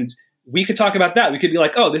 And we could talk about that. We could be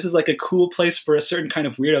like, oh, this is like a cool place for a certain kind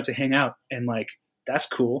of weirdo to hang out. And like, that's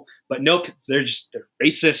cool. But nope, they're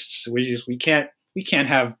racists. We can't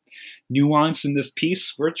have nuance in this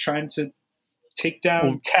piece. We're trying to take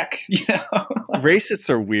down tech, Racists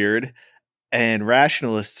are weird. And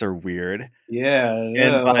rationalists are weird. Yeah.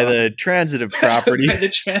 And by the transitive property.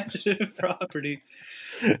 It's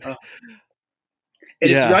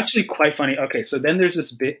actually quite funny. Okay, so then there's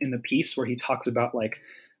this bit in the piece where he talks about like,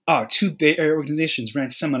 two Bay Area organizations ran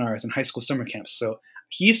seminars and high school summer camps. So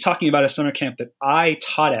he's talking about a summer camp that I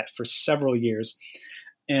taught at for several years.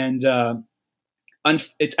 And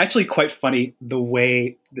it's actually quite funny the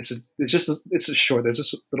way this is. It's a short. There's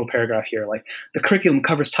this little paragraph here, like the curriculum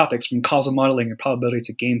covers topics from causal modeling and probability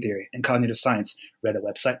to game theory and cognitive science. Read a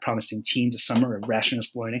website promising teens a summer of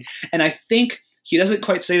rationalist learning. And I think he doesn't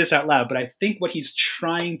quite say this out loud, but I think what he's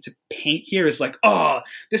trying to paint here is like, oh,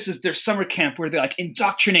 this is their summer camp where they like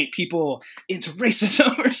indoctrinate people into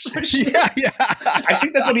racism or sort of shit. Yeah. I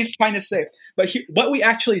think that's what he's trying to say. But what we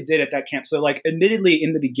actually did at that camp, so like admittedly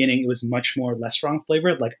in the beginning, it was much more less strong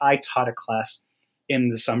flavored. Like I taught a class in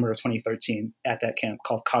the summer of 2013 at that camp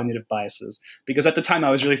called Cognitive Biases, because at the time I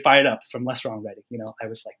was really fired up from less wrong writing. I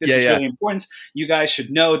was like, this is really important. You guys should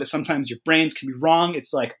know that sometimes your brains can be wrong.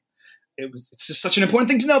 It's like, it's just such an important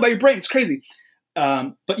thing to know about your brain. It's crazy.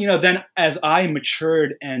 But then as I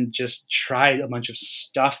matured and just tried a bunch of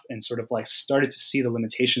stuff and sort of like started to see the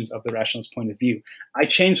limitations of the rationalist point of view, I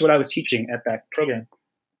changed what I was teaching at that program.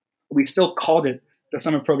 We still called it the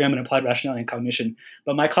summer program in applied rationality and cognition,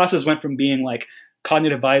 but my classes went from being like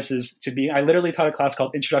cognitive biases to being, I literally taught a class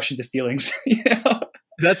called Introduction to Feelings.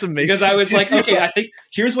 That's amazing. Because I was like, okay,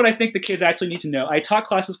 here's what I think the kids actually need to know. I taught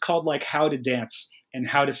classes called like how to dance and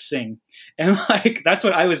how to sing. And like, that's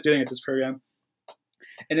what I was doing at this program.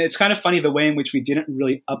 And it's kind of funny the way in which we didn't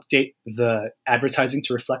really update the advertising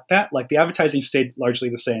to reflect that. Like the advertising stayed largely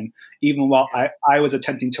the same, even while I was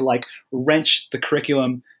attempting to like wrench the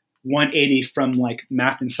curriculum 180 from like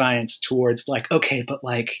math and science towards like, okay, but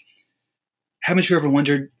like, haven't you ever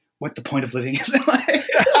wondered what the point of living is?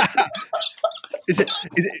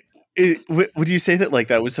 Would you say that like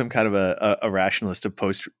that was some kind of a rationalist, a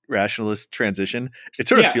post-rationalist transition? It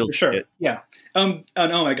sort of feels for sure. Yeah. Oh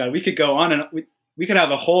my God, we could go on and we could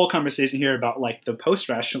have a whole conversation here about like the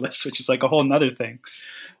post-rationalists, which is like a whole nother thing.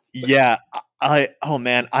 Yeah. I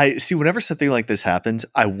see whenever something like this happens,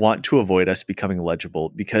 I want to avoid us becoming legible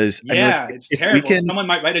because it's terrible. Someone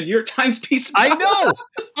might write a New York Times piece about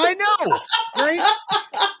I know. Right?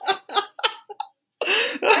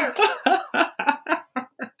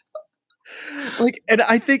 Like, and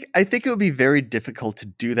I think it would be very difficult to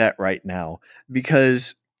do that right now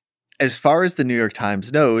because as far as the New York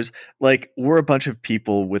Times knows, like we're a bunch of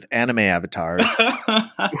people with anime avatars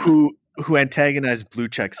who antagonize blue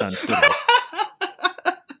checks on Twitter.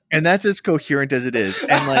 And that's as coherent as it is.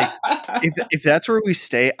 And like, if that's where we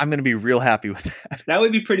stay, I'm going to be real happy with that. That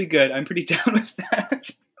would be pretty good. I'm pretty down with that.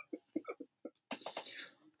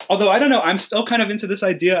 Although I don't know, I'm still kind of into this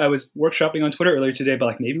idea. I was workshopping on Twitter earlier today, but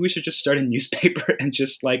like maybe we should just start a newspaper and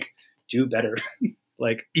just like do better.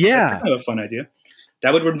 Like, that's kind of a fun idea.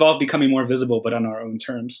 That would involve becoming more visible, but on our own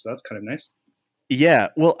terms. So that's kind of nice. Yeah.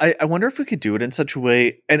 Well, I wonder if we could do it in such a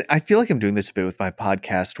way. And I feel like I'm doing this a bit with my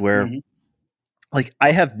podcast where like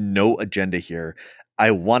I have no agenda here.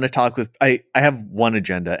 I want to talk with, I have one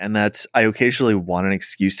agenda, and that's I occasionally want an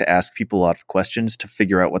excuse to ask people a lot of questions to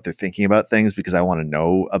figure out what they're thinking about things because I want to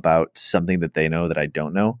know about something that they know that I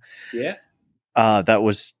don't know. Yeah. That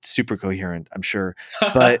was super coherent, I'm sure.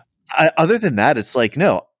 But other than that, it's like,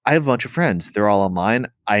 no, I have a bunch of friends. They're all online.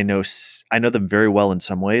 I know them very well in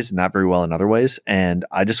some ways, not very well in other ways. And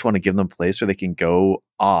I just want to give them a place where they can go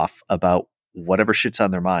off about whatever shit's on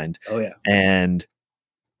their mind. Oh yeah. And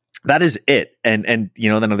that is it. And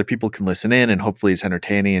then other people can listen in and hopefully it's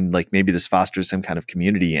entertaining and like maybe this fosters some kind of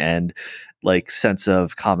community and like sense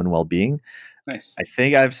of common well-being. Nice. I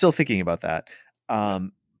think I'm still thinking about that.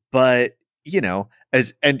 But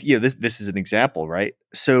this is an example, right?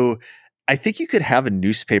 So I think you could have a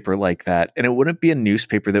newspaper like that, and it wouldn't be a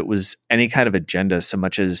newspaper that was any kind of agenda so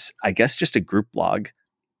much as, I guess, just a group blog,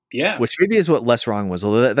 Yeah. which maybe is what Less Wrong was,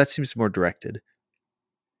 although that seems more directed.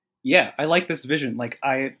 Yeah, I like this vision. Like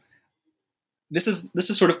this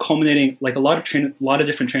is sort of culminating, like a lot of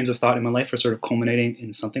different trains of thought in my life are sort of culminating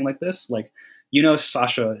in something like this. Like,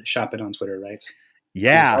 Sasha Chapin on Twitter, right? He's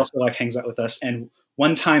Yeah. also like hangs out with us, and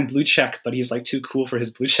one time blue check, but he's like too cool for his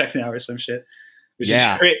blue check now or some shit, which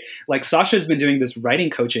is great. Like, Sasha's been doing this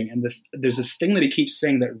writing coaching, and there's this thing that he keeps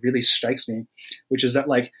saying that really strikes me, which is that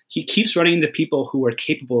like he keeps running into people who are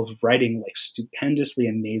capable of writing like stupendously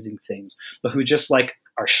amazing things, but who just like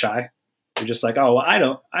are shy. They're just like, oh, well, I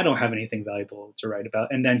don't have anything valuable to write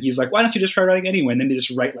about. And then he's like, why don't you just try writing anyway? And then they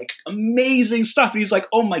just write like amazing stuff. And he's like,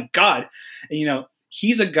 oh my God. And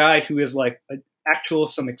he's a guy who is like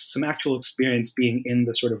some actual experience being in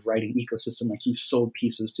the sort of writing ecosystem. Like, he's sold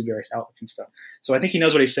pieces to various outlets and stuff. So I think he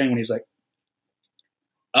knows what he's saying when he's like,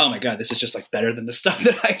 oh my God, this is just like better than the stuff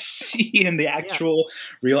that I see in the actual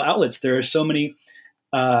real outlets. There are so many,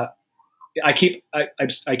 I keep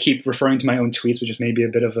referring to my own tweets, which is maybe a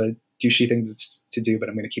bit of a douchey thing to do, but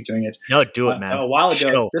I'm going to keep doing it. No, do it, man. A while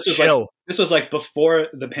ago, this was like before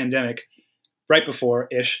the pandemic, right before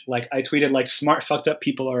ish. Like, I tweeted like, smart fucked up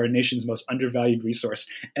people are our nation's most undervalued resource.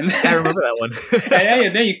 And then, I remember that one.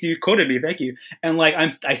 and then you quoted me, thank you. And like,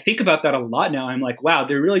 I think about that a lot now. I'm like, wow,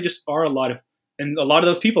 there really just are and a lot of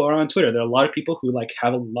those people are on Twitter. There are a lot of people who like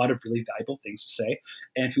have a lot of really valuable things to say,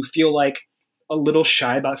 and who feel like a little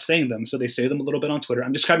shy about saying them, so they say them a little bit on Twitter.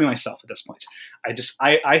 I'm describing myself at this point.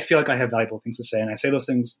 I feel like I have valuable things to say, and I say those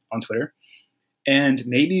things on Twitter. And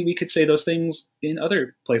maybe we could say those things in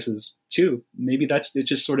other places too. Maybe it's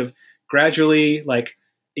just sort of gradually like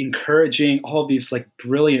encouraging all these like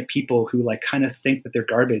brilliant people who like kind of think that they're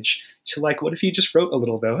garbage to like, what if you just wrote a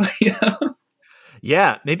little though?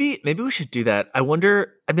 Yeah, maybe we should do that. I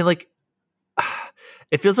wonder. I mean, like,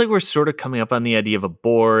 it feels like we're sort of coming up on the idea of a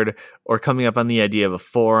board, or coming up on the idea of a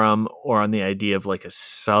forum, or on the idea of like a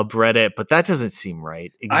subreddit, but that doesn't seem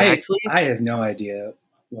right. Exactly. I have no idea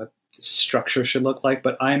what the structure should look like,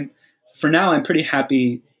 but for now, I'm pretty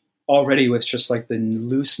happy already with just like the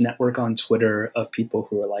loose network on Twitter of people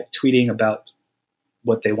who are like tweeting about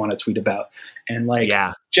what they want to tweet about, and like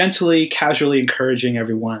gently, casually encouraging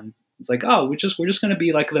everyone. It's like, oh, we're just going to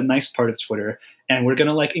be like the nice part of Twitter, and we're going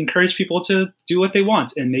to like encourage people to do what they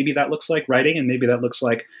want. And maybe that looks like writing, and maybe that looks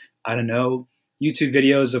like, I don't know, YouTube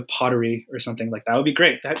videos of pottery or something. Like, that would be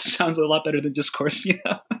great. That sounds a lot better than discourse,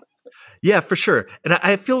 Yeah, for sure. And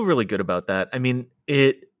I feel really good about that. I mean,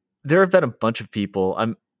 there have been a bunch of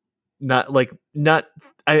people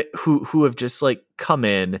who have just like come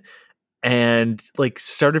in and like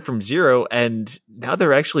started from zero, and now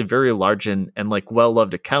they're actually very large and like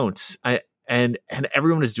well-loved accounts. And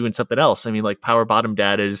everyone is doing something else. I mean, like, Power Bottom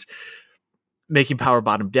Dad is making Power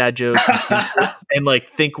Bottom Dad jokes, and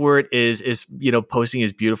like Thinkword is posting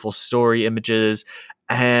his beautiful story images,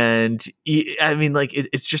 and I mean, like,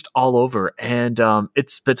 it's just all over. And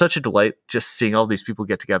it's been such a delight just seeing all these people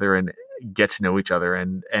get together and get to know each other,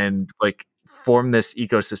 and like form this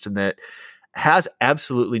ecosystem that has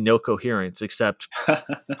absolutely no coherence except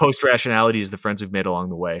post-rationality is the friends we've made along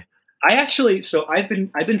the way. I've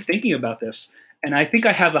been thinking about this, and I think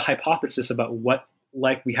I have a hypothesis about what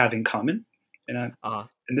like we have in common, and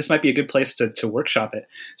this might be a good place to workshop it.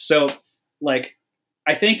 So, like,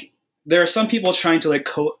 I think there are some people trying to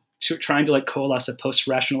coalesce a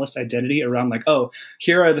post-rationalist identity around like, oh,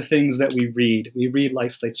 here are the things that we read. We read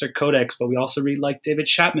like Slate's Codex, but we also read like David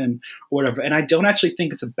Chapman or whatever. And I don't actually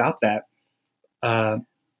think it's about that. I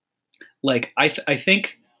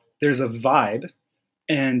think there's a vibe,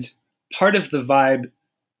 and part of the vibe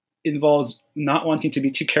involves not wanting to be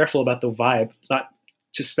too careful about the vibe, not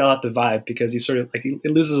to spell out the vibe, because you sort of like,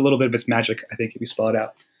 it loses a little bit of its magic, I think, if you spell it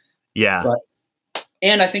out. Yeah.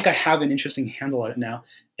 And I think I have an interesting handle on it now.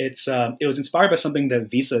 It was inspired by something that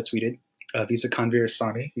Visa tweeted. Visa Conveer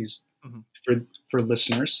Sami. He's for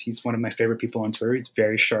listeners, he's one of my favorite people on Twitter. He's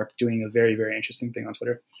very sharp, doing a very, very interesting thing on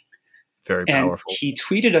Twitter. Very powerful. And he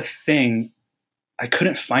tweeted a thing. I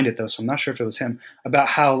couldn't find it though, so I'm not sure if it was him, about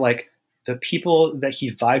how like the people that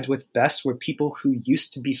he vibed with best were people who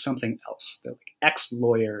used to be something else. They're like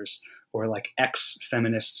ex-lawyers, or like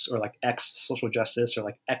ex-feminists, or like ex-social justice, or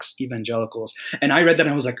like ex-evangelicals. And I read that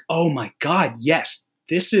and I was like, oh my God, yes,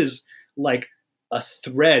 this is like a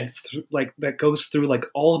thread like that goes through like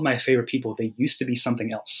all of my favorite people. They used to be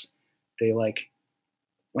something else.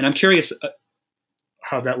 And I'm curious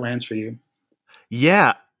how that lands for you.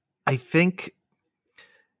 Yeah, I think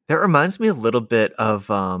that reminds me a little bit of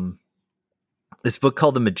this book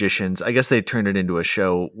called The Magicians. I guess they turned it into a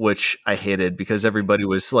show, which I hated because everybody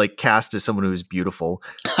was like cast as someone who was beautiful.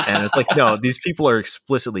 And it's like, no, these people are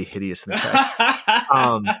explicitly hideous in the text.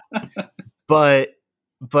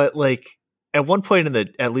 But like at one point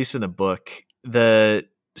at least in the book,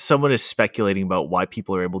 someone is speculating about why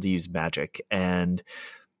people are able to use magic, and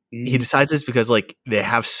he decides it's because like they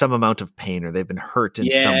have some amount of pain or they've been hurt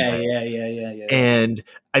in some way. Yeah. And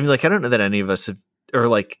I mean, like, I don't know that any of us have, or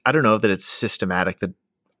like, I don't know that it's systematic that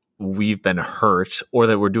we've been hurt or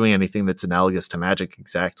that we're doing anything that's analogous to magic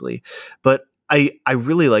exactly. But I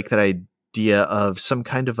really like that idea of some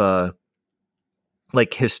kind of a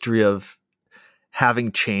like history of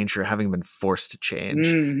having changed or having been forced to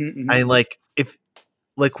change. I like, if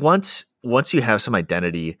like once you have some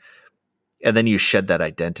identity and then you shed that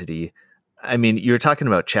identity. I mean, you were talking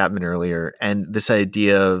about Chapman earlier and this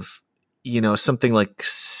idea of, you know, something like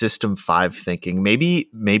System 5 thinking,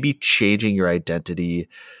 maybe changing your identity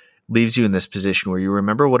leaves you in this position where you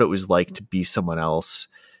remember what it was like to be someone else.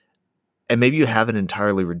 And maybe you haven't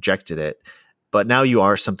entirely rejected it, but now you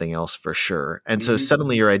are something else for sure. And so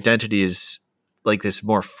suddenly your identity is like this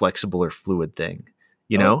more flexible or fluid thing,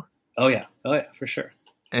 you know? Oh yeah, for sure.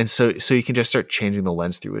 And so you can just start changing the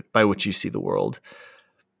lens through it by which you see the world.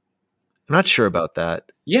 I'm not sure about that.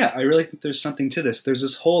 Yeah, I really think there's something to this. There's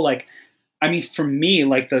this whole like, I mean, for me,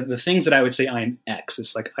 like the things that I would say I'm X,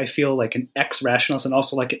 it's like I feel like an X rationalist and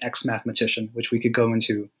also like an X mathematician, which we could go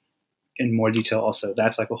into in more detail also.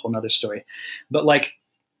 That's like a whole nother story. But like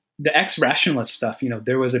the X rationalist stuff, you know,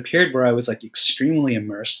 there was a period where I was like extremely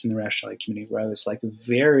immersed in the rationality community where I was like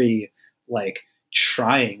very like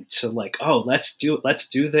trying to like, oh, let's do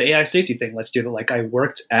the AI safety thing. Let's do the, like, I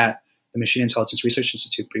worked at the Machine Intelligence Research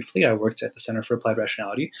Institute briefly. I worked at the Center for Applied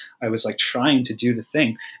Rationality. I was like trying to do the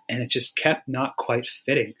thing and it just kept not quite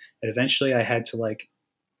fitting. And eventually I had to like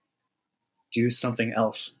do something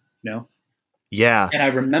else, you know? Yeah. And I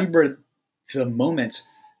remember the moment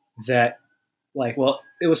that like, well,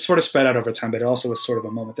 it was sort of spread out over time, but it also was sort of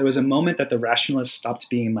a moment. There was a moment that the rationalists stopped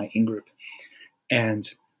being in my in-group.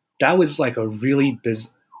 And that was like a really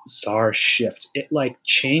bizarre shift. It like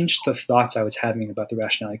changed the thoughts I was having about the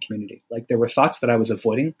rationality community. Like there were thoughts that I was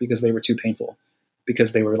avoiding because they were too painful,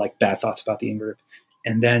 because they were like bad thoughts about the in-group.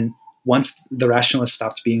 And then once the rationalists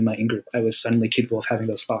stopped being in my in-group, I was suddenly capable of having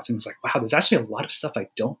those thoughts and was like, wow, there's actually a lot of stuff I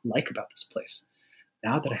don't like about this place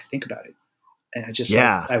now that I think about it. And I just,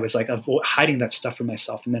 like, I was like hiding that stuff from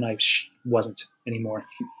myself. And then I wasn't anymore.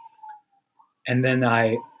 And then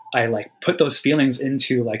I like put those feelings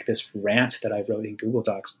into like this rant that I wrote in Google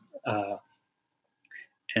Docs, and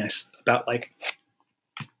it's about like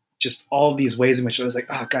just all these ways in which I was like,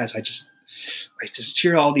 oh guys, I just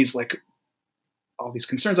hear all these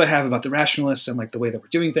concerns I have about the rationalists and like the way that we're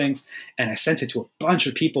doing things. And I sent it to a bunch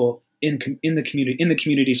of people in the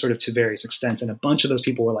community sort of to various extents. And a bunch of those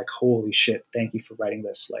people were like, holy shit, thank you for writing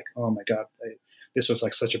this. Like, oh my God, this was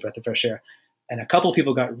like such a breath of fresh air. And a couple of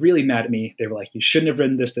people got really mad at me. They were like, you shouldn't have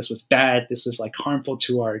written this. This was bad. This was like harmful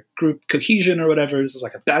to our group cohesion or whatever. This was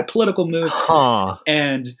like a bad political move.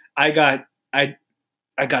 And I got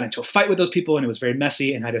into a fight with those people and it was very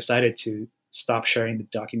messy. And I decided to stop sharing the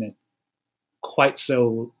document quite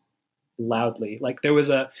so loudly. Like there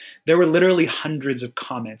were literally hundreds of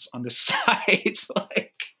comments on the site.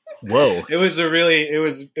 Like, whoa. It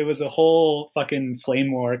was a whole fucking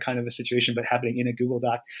flame war kind of a situation, but happening in a Google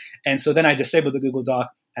Doc. And so then I disabled the Google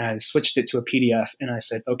Doc and I switched it to a PDF. And I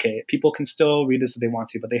said, okay, people can still read this if they want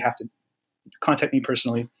to, but they have to contact me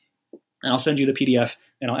personally and I'll send you the PDF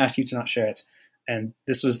and I'll ask you to not share it. And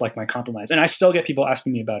this was like my compromise. And I still get people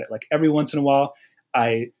asking me about it. Like every once in a while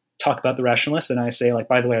I talk about the rationalists and I say like,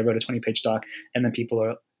 by the way, I wrote a 20-page doc. And then people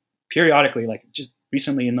are periodically, like just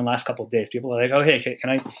recently in the last couple of days, people are like, oh, hey,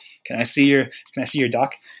 can I see your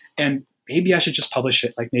doc? And maybe I should just publish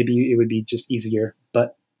it. Like maybe it would be just easier,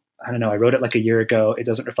 but I don't know. I wrote it like a year ago. It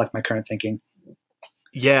doesn't reflect my current thinking.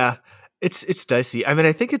 Yeah, it's dicey. I mean,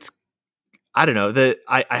 I think I don't know that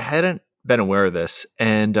I hadn't been aware of this.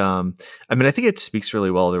 And I mean, I think it speaks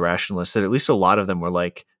really well to the rationalists that at least a lot of them were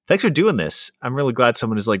like, thanks for doing this. I'm really glad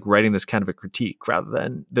someone is like writing this kind of a critique rather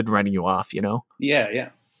than writing you off, you know? Yeah.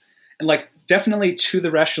 And like definitely to the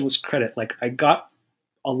rationalist credit, like I got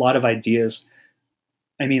a lot of ideas.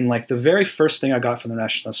 I mean, like the very first thing I got from the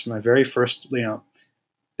rationalists, from my very first, you know,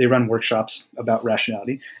 they run workshops about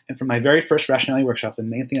rationality. And from my very first rationality workshop, the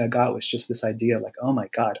main thing I got was just this idea like, oh my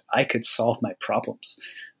God, I could solve my problems.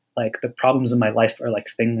 Like the problems in my life are like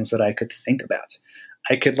things that I could think about.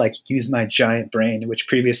 I could like use my giant brain, which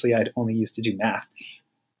previously I'd only used to do math,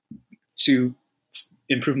 to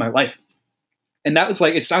improve my life. And that was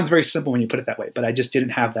like, it sounds very simple when you put it that way, but I just didn't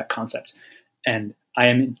have that concept. And I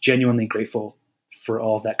am genuinely grateful for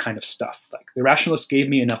all that kind of stuff. Like the rationalists gave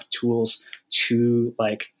me enough tools to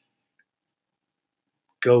like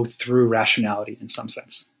go through rationality in some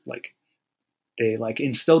sense. Like they like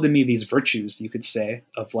instilled in me these virtues, you could say,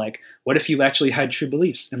 of like, what if you actually had true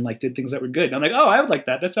beliefs and like did things that were good? And I'm like, oh, I would like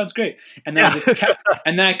that. That sounds great. And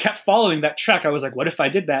then I kept following that track. I was like, what if I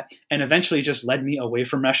did that? And eventually just led me away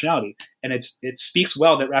from rationality. And it speaks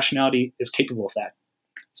well that rationality is capable of that.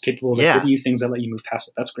 It's capable of giving you things that let you move past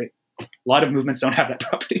it. That's great. A lot of movements don't have that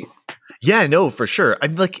property. Yeah, no, for sure.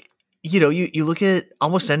 I'm like, you look at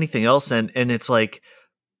almost anything else and it's like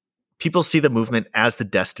people see the movement as the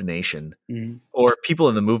destination, or people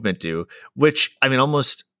in the movement do, which I mean,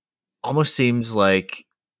 almost seems like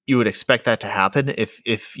you would expect that to happen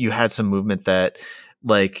if you had some movement that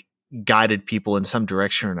like guided people in some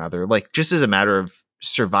direction or another, like just as a matter of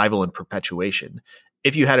survival and perpetuation.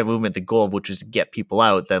 If you had a movement, the goal of which was to get people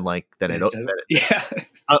out, then like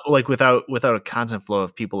without a constant flow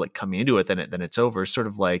of people like coming into it, then it's over. Sort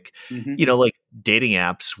of like, like dating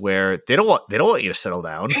apps where they don't want you to settle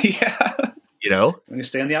down. Yeah. When you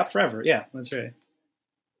stay on the app forever. Yeah, that's right.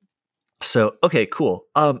 So, okay, cool.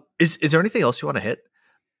 Is there anything else you want to hit?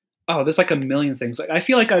 Oh, there's like a million things. Like I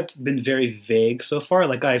feel like I've been very vague so far.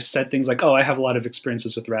 Like I've said things like, oh, I have a lot of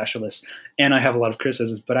experiences with rationalists and I have a lot of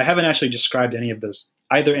criticisms, but I haven't actually described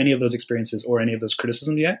either any of those experiences or any of those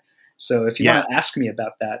criticisms yet. So if you want to ask me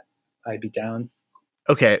about that, I'd be down.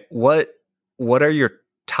 Okay. What are your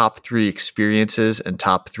top 3 experiences and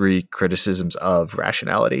top 3 criticisms of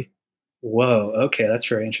rationality? Whoa. Okay. That's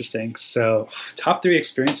very interesting. So top 3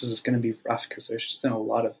 experiences is going to be rough because there's just been a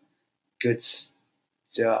lot of good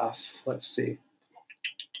stuff. Let's see.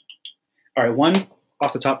 All right. One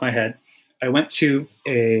off the top of my head, I went to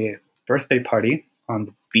a birthday party on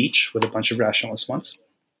the beach with a bunch of rationalists once.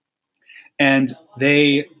 And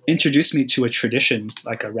they introduced me to a tradition,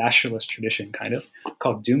 like a rationalist tradition kind of,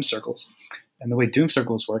 called doom circles. And the way doom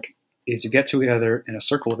circles work is you get together in a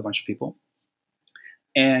circle with a bunch of people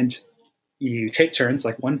and you take turns.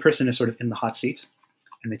 Like one person is sort of in the hot seat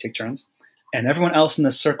and they take turns. And everyone else in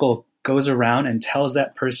the circle goes around and tells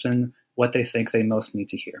that person what they think they most need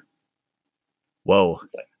to hear. Whoa.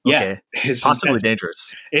 Yeah. Okay. It's possibly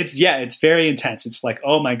dangerous. It's very intense. It's like,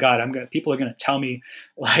 oh my God, people are going to tell me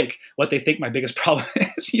like what they think my biggest problem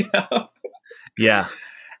is, Yeah.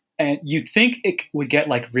 And you'd think it would get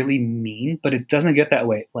like really mean, but it doesn't get that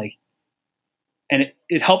way. Like, and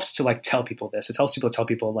it helps to like tell people this. It helps people to tell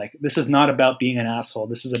people like, this is not about being an asshole.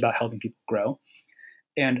 This is about helping people grow.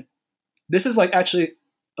 And this is like actually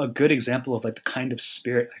a good example of like the kind of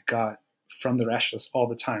spirit I got from the rationalists all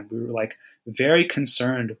the time. We were like very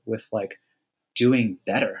concerned with like doing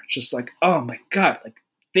better. Just like, oh my God, like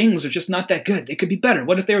things are just not that good. They could be better.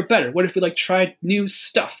 What if they were better? What if we like tried new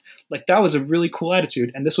stuff? Like that was a really cool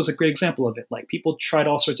attitude. And this was a great example of it. Like people tried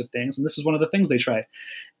all sorts of things. And this is one of the things they tried.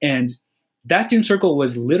 And that doom circle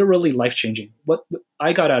was literally life-changing. What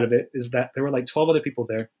I got out of it is that there were like 12 other people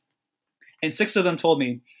there. And 6 of them told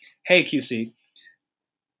me, hey, QC,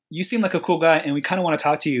 you seem like a cool guy and we kind of want to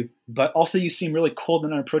talk to you, but also you seem really cold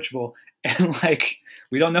and unapproachable. And like,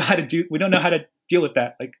 we don't know how to deal with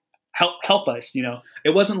that. Like help us,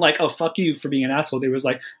 It wasn't like, oh, fuck you for being an asshole. There was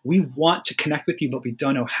like, we want to connect with you, but we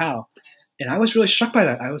don't know how. And I was really struck by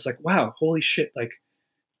that. I was like, wow, holy shit. Like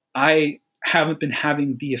I haven't been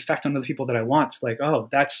having the effect on other people that I want. Like, oh,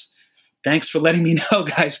 thanks for letting me know,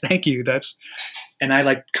 guys. Thank you. And I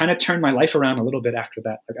like kind of turned my life around a little bit after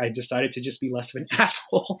that. Like I decided to just be less of an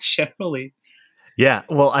asshole generally. Yeah.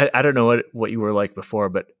 Well, I don't know what you were like before,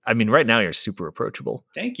 but I mean, right now you're super approachable.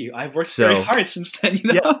 Thank you. I've worked very hard since then.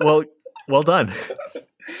 Yeah. Well done.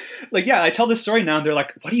 Like, yeah, I tell this story now and they're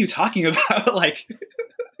like, what are you talking about? Like,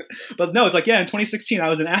 but no, it's like, yeah, in 2016, I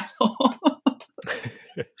was an asshole.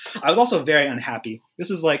 I was also very unhappy.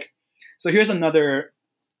 This is like, so here's another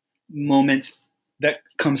moment that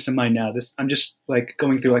comes to mind now. I'm just like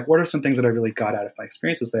going through like, what are some things that I really got out of my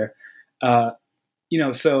experiences there?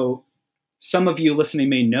 So some of you listening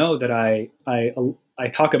may know that I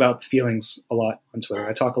talk about feelings a lot on Twitter.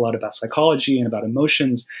 I talk a lot about psychology and about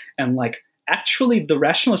emotions. And like, actually the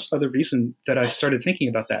rationalists are the reason that I started thinking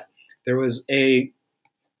about that. There was a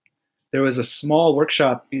small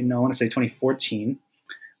workshop in, I want to say 2014,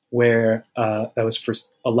 where that was for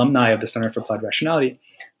alumni of the Center for Applied Rationality.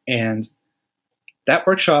 And that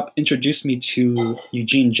workshop introduced me to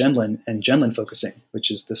Eugene Gendlin and Gendlin focusing,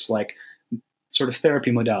 which is this like sort of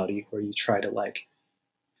therapy modality where you try to like,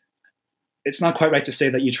 it's not quite right to say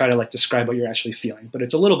that you try to like describe what you're actually feeling, but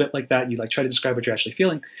it's a little bit like that. You like try to describe what you're actually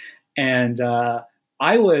feeling. And I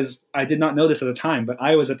did not know this at the time, but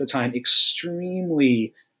I was at the time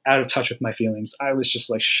extremely out of touch with my feelings. I was just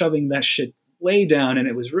like shoving that shit way down, and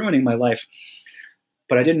it was ruining my life.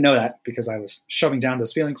 But I didn't know that because I was shoving down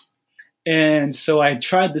those feelings. And so I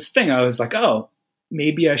tried this thing. I was like, oh,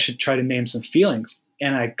 maybe I should try to name some feelings.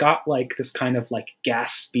 And I got like this kind of like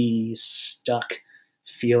gaspy, stuck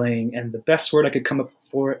feeling. And the best word I could come up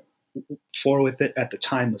for with it at the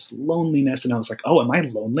time was loneliness. And I was like, oh, am I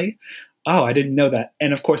lonely? Oh, I didn't know that.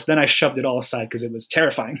 And of course, then I shoved it all aside because it was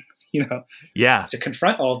terrifying, to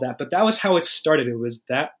confront all of that. But that was how it started. It was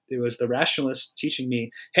the rationalist teaching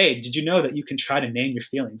me, hey, did you know that you can try to name your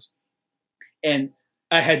feelings? And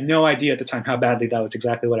I had no idea at the time how badly that was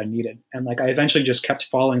exactly what I needed. And like, I eventually just kept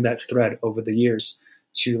following that thread over the years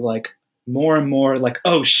to like more and more like,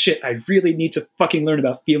 oh shit, I really need to fucking learn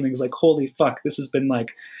about feelings. Like, holy fuck, this has been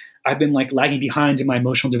like, I've been like lagging behind in my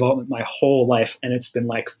emotional development my whole life. And it's been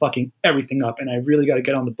like fucking everything up. And I really got to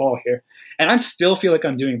get on the ball here. And I still feel like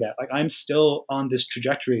I'm doing that. Like I'm still on this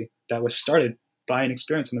trajectory that was started by an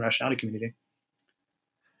experience in the rationality community.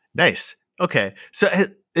 Nice. Okay. So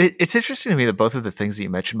it's interesting to me that both of the things that you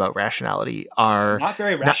mentioned about rationality are not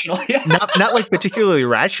very rational. not like particularly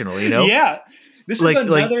rational, Yeah. This is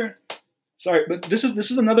another, sorry, but this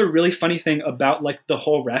is another really funny thing about like the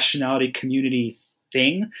whole rationality community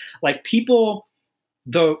thing. Like people,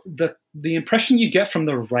 the impression you get from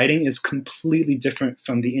the writing is completely different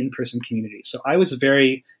from the in-person community. So I was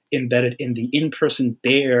very embedded in the in-person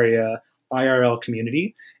Bay Area IRL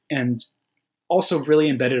community, and also really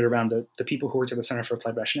embedded around the people who worked at the Center for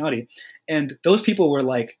Applied Rationality. And those people were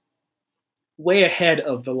like way ahead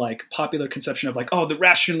of the like popular conception of like, oh, the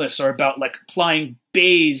rationalists are about like applying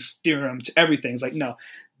Bayes' theorem to everything. It's like, no,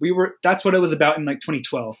 that's what it was about in like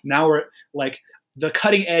 2012. Now we're like, the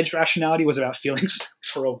cutting edge rationality was about feelings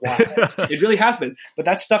for a while. It really has been, but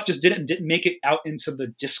that stuff just didn't make it out into the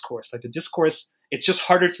discourse. Like the discourse, it's just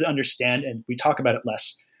harder to understand, and we talk about it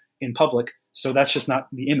less in public. So that's just not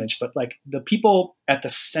the image. But like the people at the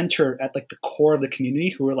center, at like the core of the community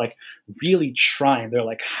who are like really trying, they're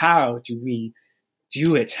like, how do we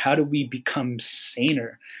do it? How do we become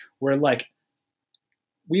saner? We're like,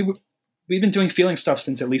 we've been doing feeling stuff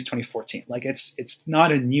since at least 2014. Like it's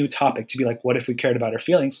not a new topic to be like, what if we cared about our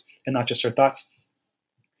feelings and not just our thoughts?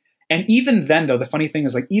 And even then, though, the funny thing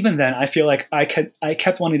is like, even then, I feel like I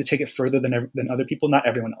kept wanting to take it further than other people, not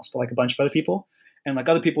everyone else, but like a bunch of other people. And like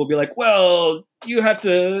other people will be like, well, you have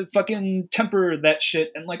to fucking temper that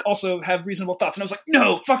shit and like also have reasonable thoughts. And I was like,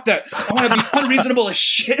 no, fuck that. I want to be unreasonable as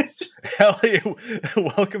shit. Hell,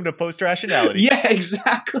 welcome to post-rationality. Yeah,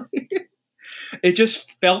 exactly. It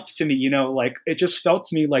just felt to me,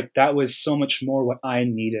 like that was so much more what I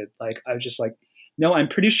needed. Like, I was just like, no, I'm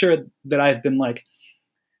pretty sure that I've been like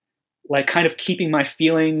kind of keeping my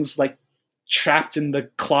feelings like trapped in the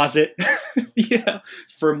closet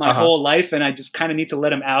for my whole life. And I just kind of need to let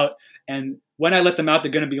them out. And when I let them out,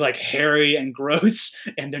 they're going to be like hairy and gross,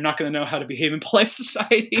 and they're not going to know how to behave in polite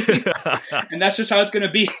society. And that's just how it's going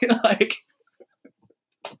to be. Like,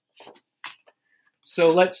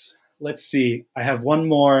 so let's see. I have one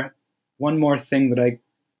more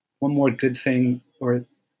good thing, or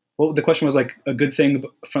well, the question was like a good thing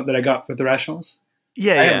that I got with the rationalists.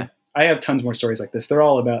 Yeah. I have tons more stories like this. They're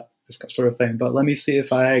all about this sort of thing, but let me see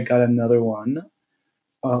if I got another one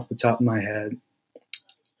off the top of my head.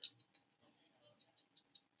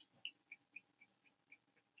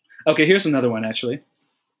 Okay, here's another one actually.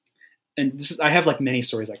 And I have like many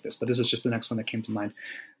stories like this, but this is just the next one that came to mind.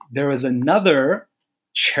 There was another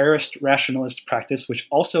cherished rationalist practice, which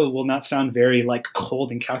also will not sound very like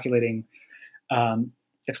cold and calculating.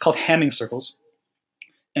 It's called Hamming circles.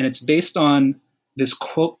 And it's based on this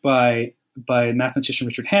quote by mathematician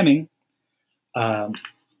Richard Hamming,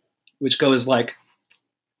 which goes like,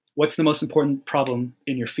 what's the most important problem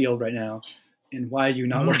in your field right now, and why are you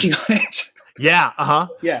not working on it? Yeah.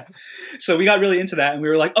 Yeah. So we got really into that, and we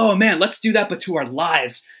were like, oh man, let's do that, but to our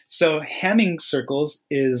lives. So Hamming circles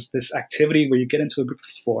is this activity where you get into a group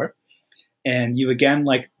of 4, and you again,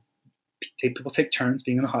 like, people take turns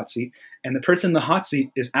being in the hot seat, and the person in the hot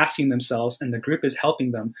seat is asking themselves, and the group is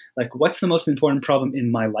helping them, like, what's the most important problem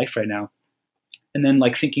in my life right now? And then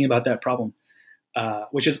like thinking about that problem,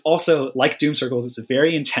 which is also like doom circles. It's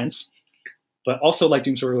very intense, but also like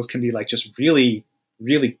doom circles can be like just really,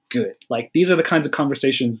 really good. Like these are the kinds of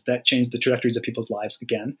conversations that change the trajectories of people's lives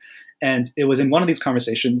again. And it was in one of these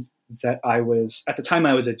conversations that at the time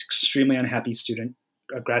I was an extremely unhappy student,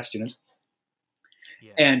 a grad student.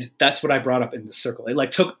 Yeah. And that's what I brought up in the circle.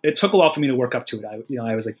 It took a while for me to work up to it.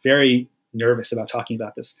 I was like very nervous about talking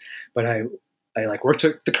about this, but I like worked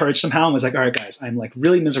the courage somehow and was like, all right, guys, I'm like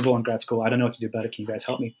really miserable in grad school. I don't know what to do about it. Can you guys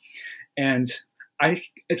help me? And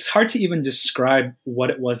it's hard to even describe what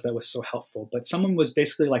it was that was so helpful, but someone was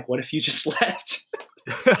basically like, what if you just left?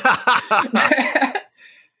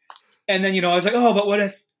 And then, I was like, oh, but what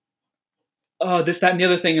if, this, that, and the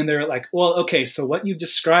other thing. And they're like, well, okay, so what you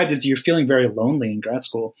described is you're feeling very lonely in grad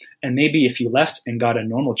school. And maybe if you left and got a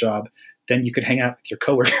normal job, then you could hang out with your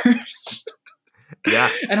coworkers. Yeah.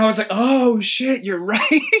 And I was like, oh shit, you're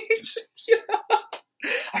right.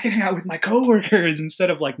 I can hang out with my coworkers instead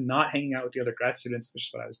of like not hanging out with the other grad students, which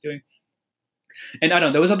is what I was doing. And I don't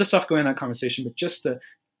know, there was other stuff going on in that conversation, but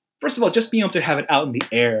first of all, just being able to have it out in the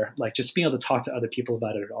air, like just being able to talk to other people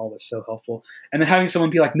about it at all was so helpful. And then having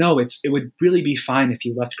someone be like, no, it would really be fine if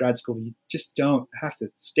you left grad school. You just don't have to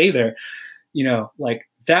stay there. Like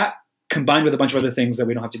that combined with a bunch of other things that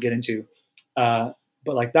we don't have to get into.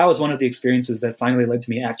 But like that was one of the experiences that finally led to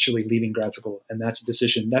me actually leaving grad school. And that's a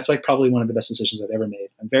decision. That's like probably one of the best decisions I've ever made.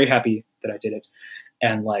 I'm very happy that I did it.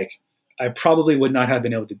 And like, I probably would not have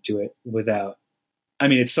been able to do it without,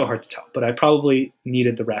 it's so hard to tell, but I probably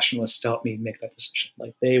needed the rationalists to help me make that decision.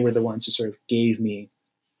 Like they were the ones who sort of gave me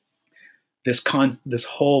this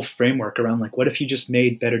whole framework around like, what if you just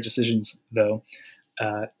made better decisions though,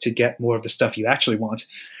 to get more of the stuff you actually want?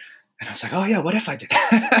 And I was like, oh yeah, what if I did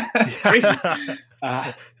that? Crazy.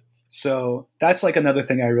 So that's like another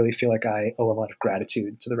thing I really feel like I owe a lot of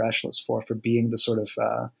gratitude to the rationalists for being the sort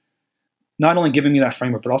of, not only giving me that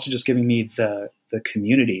framework, but also just giving me the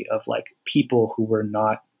community of like people who were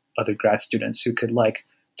not other grad students who could like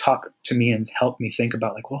talk to me and help me think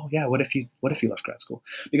about like, well, yeah, what if you left grad school?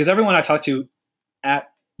 Because everyone I talked to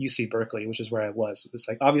at UC Berkeley, which is where I was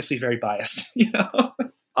like obviously very biased,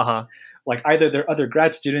 Uh-huh. Like either they're other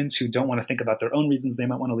grad students who don't want to think about their own reasons they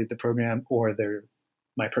might want to leave the program, or they're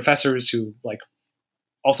my professors who like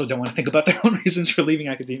also don't want to think about their own reasons for leaving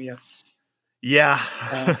academia. Yeah.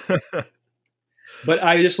 But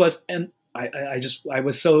I just was, and I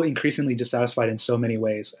was so increasingly dissatisfied in so many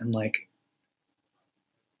ways. And like,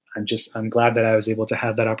 I'm glad that I was able to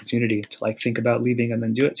have that opportunity to like think about leaving and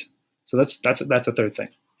then do it. So that's a third thing.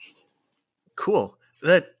 Cool.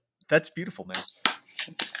 That's beautiful, man.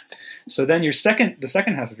 So then the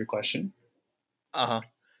second half of your question. Uh-huh.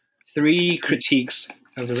 3 critiques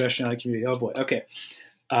of the rationality community. Oh boy. Okay.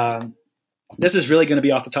 This is really going to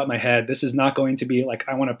be off the top of my head. This is not going to be like,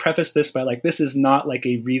 I want to preface this by like, this is not like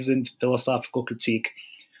a reasoned philosophical critique.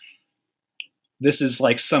 This is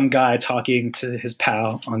like some guy talking to his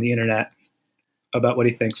pal on the internet about what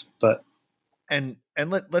he thinks. But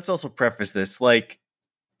let's also preface this. Like,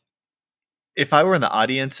 if I were in the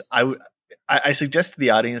audience, I suggest to the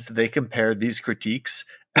audience that they compare these critiques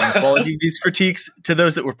and the quality of these critiques to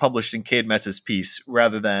those that were published in Cade Metz's piece,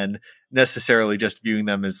 rather than necessarily just viewing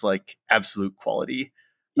them as like absolute quality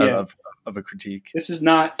of a critique. This is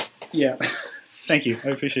not, thank you. I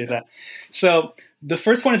appreciate that. So the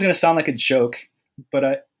first one is going to sound like a joke,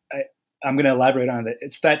 but I'm going to elaborate on it.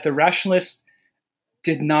 It's that the rationalists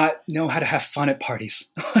did not know how to have fun at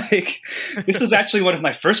parties. Like, this was actually one of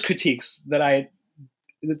my first critiques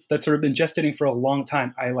that's sort of been gestating for a long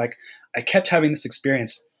time. I kept having this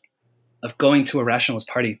experience of going to a rationalist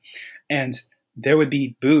party, and there would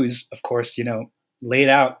be booze, of course, laid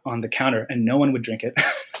out on the counter, and no one would drink it.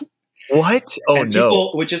 What? Oh, and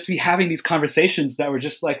people would just be having these conversations that were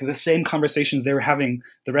just like the same conversations they were having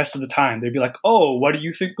the rest of the time. They'd be like, oh, what do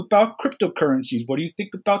you think about cryptocurrencies? What do you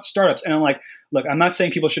think about startups? And I'm like, look, I'm not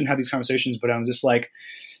saying people shouldn't have these conversations, but I'm just like,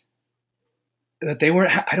 that they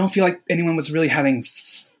weren't, I don't feel like anyone was really having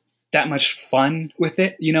that much fun with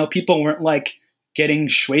it. People weren't like getting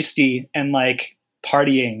schwasty and like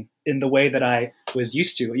partying in the way that I was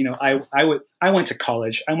used to. I went to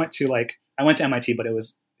college. I went to MIT, but it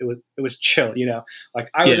was chill, like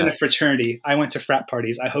I was in a fraternity. I went to frat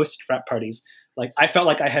parties. I hosted frat parties. Like I felt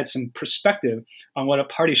like I had some perspective on what a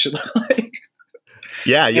party should look like.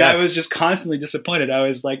 Yeah. And I was just constantly disappointed. I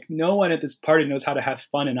was like, no one at this party knows how to have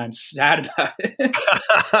fun, and I'm sad about it.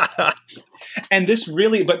 And this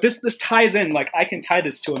ties in, like I can tie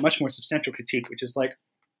this to a much more substantial critique, which is like,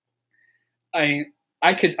 I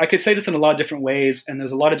could say this in a lot of different ways, and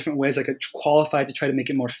there's a lot of different ways I could qualify to try to make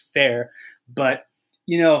it more fair, but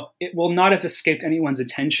it will not have escaped anyone's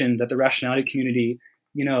attention that the rationality community,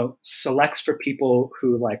 selects for people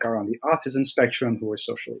who like are on the autism spectrum, who are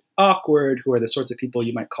socially awkward, who are the sorts of people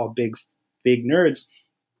you might call big nerds.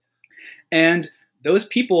 And those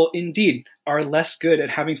people indeed are less good at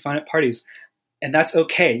having fun at parties. And that's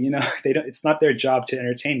okay. It's not their job to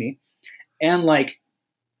entertain me. And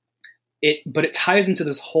but it ties into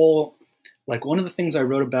this whole, like one of the things I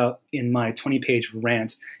wrote about in my 20-page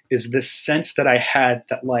rant is this sense that I had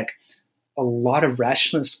that like a lot of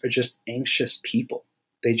rationalists are just anxious people.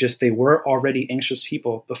 They were already anxious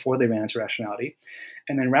people before they ran into rationality.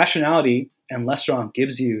 And then rationality and less wrong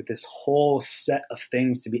gives you this whole set of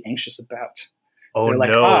things to be anxious about. Oh, they're like,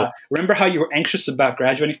 no. remember how you were anxious about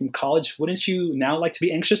graduating from college? Wouldn't you now like to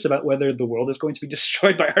be anxious about whether the world is going to be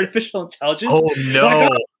destroyed by artificial intelligence? Oh, no.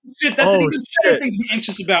 Like, oh, shit, that's an even better thing to be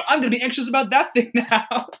anxious about. I'm going to be anxious about that thing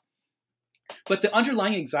now. But the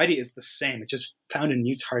underlying anxiety is the same. It's just found a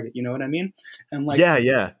new target. You know what I mean? And like,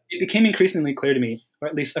 yeah. It became increasingly clear to me, or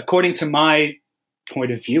at least according to my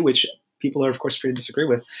point of view, which people are, of course, free to disagree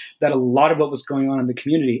with, that a lot of what was going on in the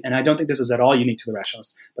community, and I don't think this is at all unique to the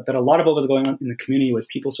rationalists, but that a lot of what was going on in the community was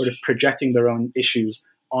people sort of projecting their own issues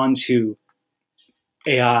onto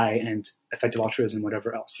AI and effective altruism,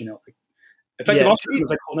 whatever else, you know. Like, effective altruism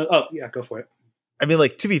is like, oh, yeah, go for it. I mean,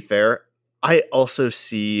 like, to be fair, I also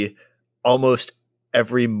see almost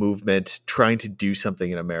every movement trying to do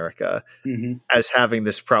something in America as having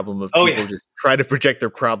this problem of people just try to project their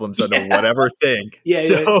problems onto whatever thing.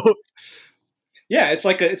 Yeah, it's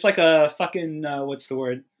like a fucking what's the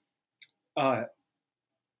word? Oh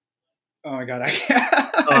my god,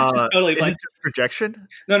 I totally is it just projection?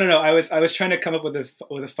 No. I was trying to come up with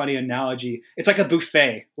a funny analogy. It's like a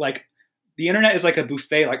buffet. Like the internet is like a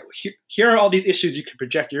buffet. Like here are all these issues you can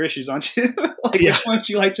project your issues onto. Which ones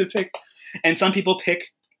you like to pick? And some people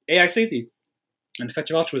pick AI safety and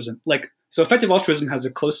effective altruism. Like, so effective altruism has a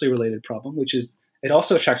closely related problem, which is it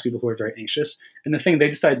also attracts people who are very anxious. And the thing they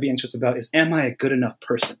decide to be anxious about is, am I a good enough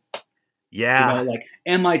person? Yeah. You know, like,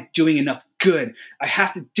 am I doing enough good? I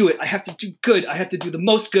have to do it. I have to do good. I have to do the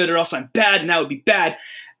most good or else I'm bad and that would be bad.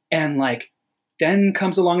 And like, then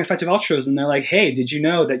comes along effective altruism. They're like, hey, did you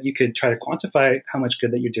know that you could try to quantify how much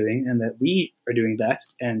good that you're doing and that we are doing that?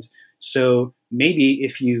 And so maybe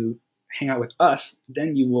if you hang out with us,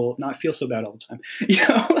 then you will not feel so bad all the time. You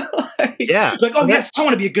know? Like, oh yes, I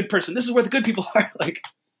want to be a good person. This is where the good people are. Like,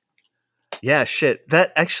 yeah, shit.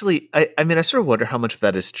 That actually, I mean, I sort of wonder how much of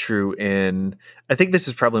that is true in, I think this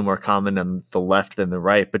is probably more common on the left than the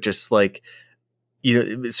right, but just like, you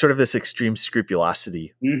know, sort of this extreme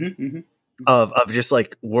scrupulosity of just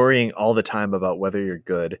like worrying all the time about whether you're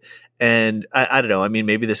good. And I don't know. I mean,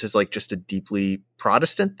 maybe this is like just a deeply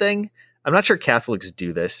Protestant thing. I'm not sure Catholics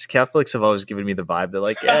do this. Catholics have always given me the vibe. They're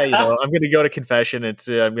like, yeah, you know, I'm going to go to confession. I'm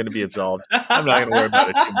going to be absolved. I'm not going to worry about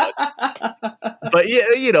it too much. But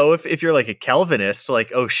yeah, you know, if you're like a Calvinist,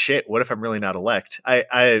 like, oh shit, what if I'm really not elect?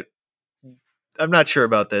 I'm not sure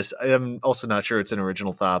about this. I'm also not sure it's an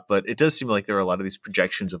original thought, but it does seem like there are a lot of these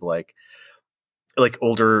projections of like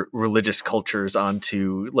older religious cultures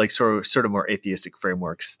onto like sort of more atheistic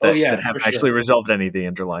frameworks that have actually resolved any of the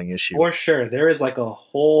underlying issue. For sure. There is like a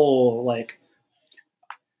whole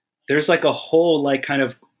kind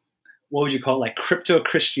of, what would you call it? Like crypto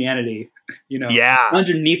Christianity, you know,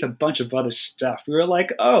 underneath a bunch of other stuff. We were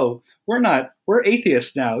like, oh, we're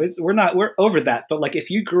atheists now. We're over that. But like,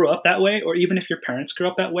 if you grew up that way, or even if your parents grew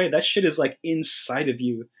up that way, that shit is like inside of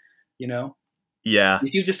you, you know? Yeah.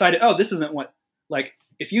 If you decided, oh, this isn't what, like,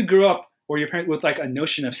 if you grew up or your parent with like a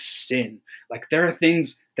notion of sin, like there are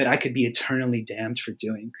things that I could be eternally damned for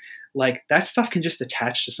doing. Like that stuff can just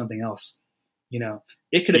attach to something else. You know,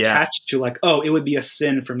 it could attach to like, oh, it would be a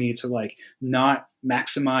sin for me to like not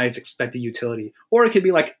maximize expected utility. Or it could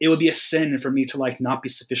be like, it would be a sin for me to like not be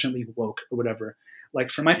sufficiently woke or whatever. Like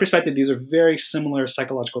from my perspective, these are very similar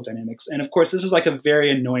psychological dynamics. And of course, this is like a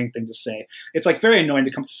very annoying thing to say. It's like very annoying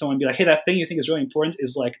to come to someone and be like, hey, that thing you think is really important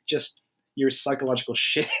is like just your psychological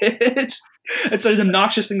shit. It's an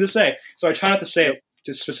obnoxious thing to say. So I try not to say it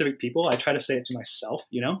to specific people. I try to say it to myself,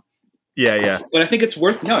 you know? Yeah. But I think it's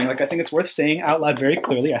worth knowing. Like, I think it's worth saying out loud very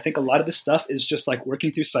clearly. I think a lot of this stuff is just like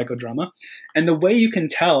working through psychodrama. And the way you can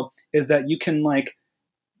tell is that you can like,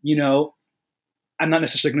 you know, I'm not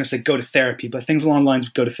necessarily going to say go to therapy, but things along the lines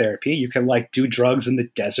of go to therapy. You can like do drugs in the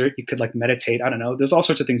desert. You could like meditate. I don't know. There's all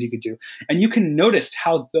sorts of things you could do. And you can notice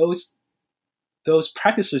how those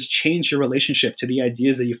practices change your relationship to the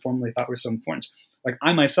ideas that you formerly thought were so important. Like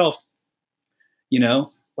I myself, you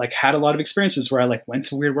know, like had a lot of experiences where I like went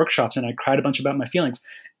to weird workshops and I cried a bunch about my feelings.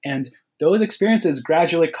 And those experiences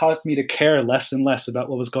gradually caused me to care less and less about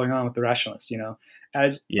what was going on with the rationalists, you know,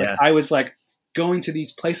 as like, I was like going to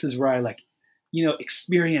these places where I like, you know,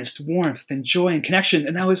 experienced warmth and joy and connection.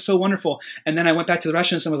 And that was so wonderful. And then I went back to the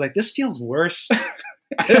rationalists and was like, this feels worse.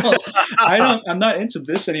 I'm not into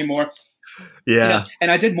this anymore. Yeah. And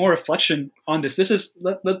I did more reflection on this. This is,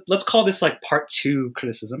 let's call this like part 2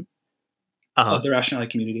 criticism of the rationality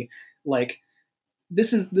community. Like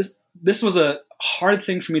this was a hard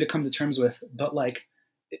thing for me to come to terms with, but like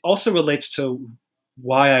it also relates to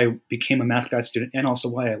why I became a math grad student and also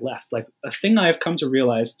why I left. Like a thing I have come to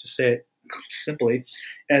realize, to say it simply,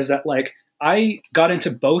 is that like I got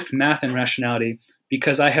into both math and rationality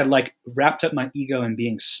because I had like wrapped up my ego in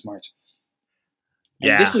being smart.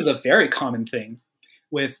 And this is a very common thing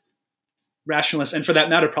with rationalists, and for that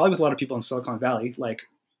matter, probably with a lot of people in Silicon Valley. Like,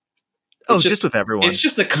 just with everyone. It's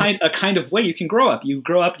just a kind of way you can grow up. You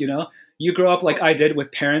grow up like I did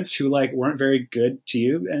with parents who like weren't very good to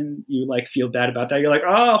you, and you like feel bad about that. You're like,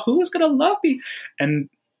 oh, who is gonna love me? And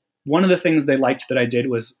one of the things they liked that I did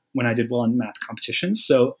was when I did well in math competitions.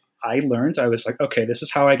 So I was like, okay, this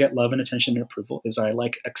is how I get love and attention and approval, is I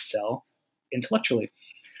like excel intellectually.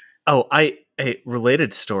 Oh, a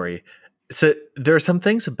related story. So there are some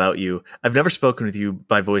things about you. I've never spoken with you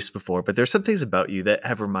by voice before, but there's some things about you that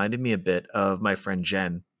have reminded me a bit of my friend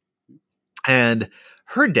Jen. And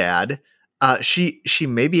her dad, she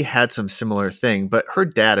maybe had some similar thing, but her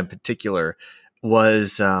dad in particular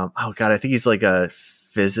was, I think he's like a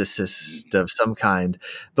physicist of some kind.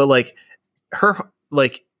 But like her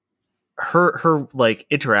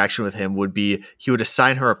interaction with him would be, he would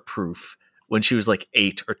assign her a proof when she was like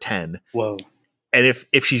 8 or 10. Whoa. And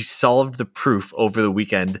if she solved the proof over the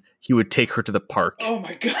weekend, he would take her to the park. Oh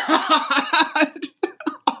my God.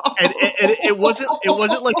 And it wasn't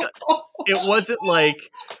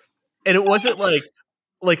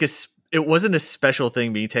a special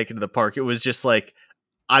thing being taken to the park. It was just like,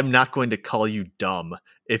 I'm not going to call you dumb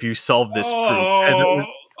if you solve this proof. And it was,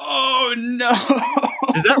 oh no.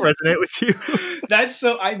 Does that resonate with you? That's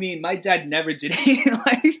so, I mean, my dad never did anything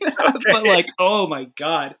like that, okay. But like, oh my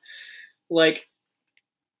God. Like,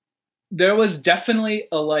 there was definitely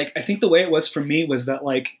I think the way it was for me was that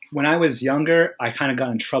like when I was younger, I kind of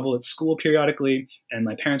got in trouble at school periodically, and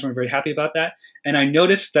my parents weren't very happy about that. And I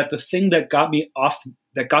noticed that the thing that got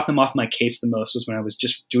them off my case the most was when I was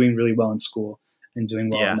just doing really well in school and doing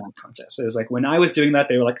well in math contests. So it was like when I was doing that,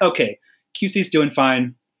 they were like, okay, QC's doing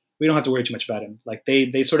fine. We don't have to worry too much about him. Like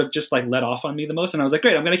they sort of just like let off on me the most. And I was like,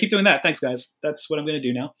 great, I'm going to keep doing that. Thanks guys. That's what I'm going to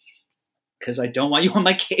do now. Cause I don't want you on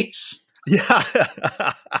my case. Yeah.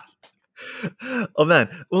 Oh man.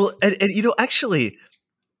 Well, and you know, actually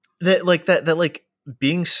that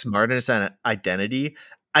being smart as an identity.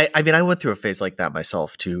 I mean, I went through a phase like that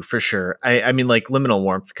myself too, for sure. I mean, like Liminal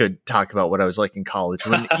Warmth could talk about what I was like in college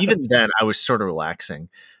when even then I was sort of relaxing,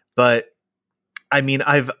 but I mean,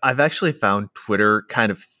 I've actually found Twitter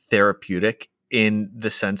kind of therapeutic in the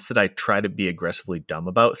sense that I try to be aggressively dumb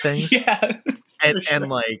about things. Yeah. And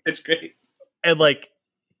like, it's great. And like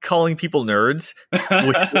calling people nerds, which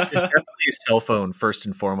is definitely a cell phone first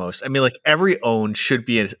and foremost. I mean, like every own should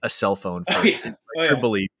be a cell phone first. True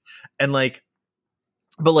belief. And like,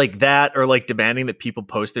 but like that, or like demanding that people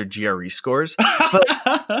post their GRE scores.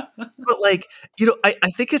 But like, you know, I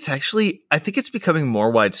think it's becoming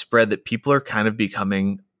more widespread that people are kind of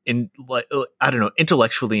becoming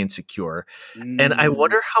intellectually insecure. And I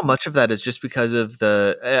wonder how much of that is just because of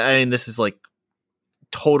this is like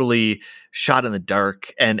totally shot in the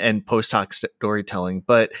dark and post hoc storytelling.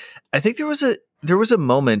 But I think there was a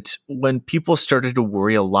moment when people started to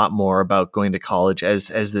worry a lot more about going to college as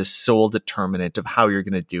this sole determinant of how you're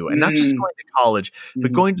going to do, and not just going to college,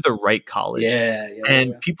 but going to the right college.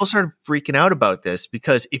 And people started freaking out about this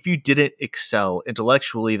because if you didn't excel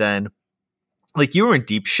intellectually, then like you were in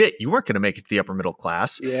deep shit. You weren't going to make it to the upper middle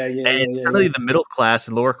class. Suddenly the middle class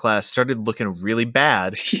and lower class started looking really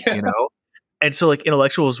bad, you know? And so like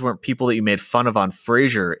intellectuals weren't people that you made fun of on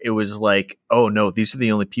Frasier. It was like, oh no, these are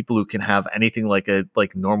the only people who can have anything like a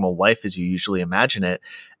normal life as you usually imagine it.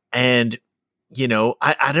 And, you know,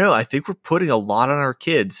 I don't know. I think we're putting a lot on our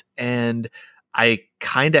kids, and I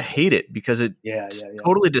kind of hate it because it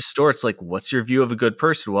totally distorts like, what's your view of a good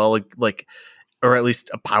person? Well, like, or at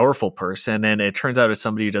least a powerful person. And it turns out as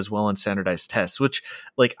somebody who does well on standardized tests, which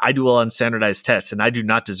like I do well on standardized tests, and I do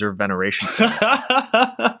not deserve veneration.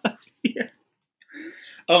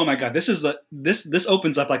 Oh my God, this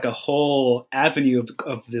opens up like a whole avenue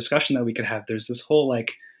of discussion that we could have. There's this whole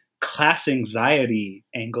like class anxiety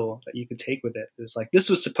angle that you could take with it. It's like, this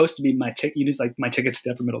was supposed to be my ticket. You just like my ticket to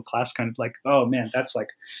the upper middle class, kind of like, oh man, that's like,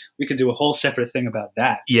 we could do a whole separate thing about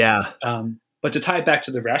that. Yeah. But to tie it back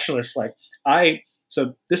to the rationalists, like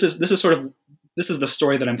this is the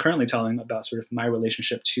story that I'm currently telling about sort of my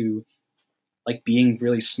relationship to like being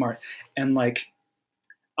really smart. And like,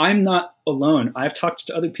 I'm not alone. I've talked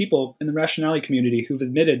to other people in the rationality community who've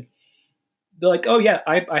admitted, they're like, oh yeah,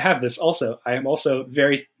 I have this also. I am also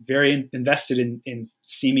very, very invested in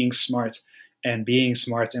seeming smart and being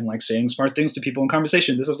smart and like saying smart things to people in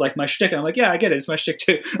conversation. This is like my shtick. And I'm like, yeah, I get it. It's my shtick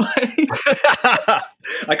too.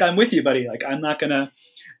 Like I'm with you, buddy. Like I'm not gonna,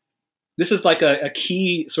 this is like a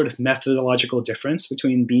key sort of methodological difference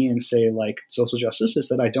between me and, say, like social justice, is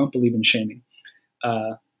that I don't believe in shaming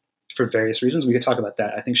for various reasons. We could talk about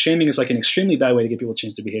that. I think shaming is like an extremely bad way to get people to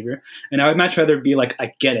change their behavior. And I would much rather be like,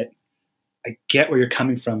 I get it. I get where you're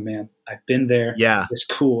coming from, man. I've been there. Yeah. It's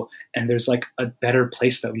cool. And there's like a better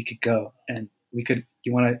place that we could go. And we could,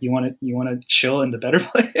 you want to chill in the better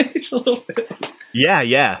place a little bit. Yeah.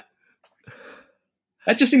 Yeah.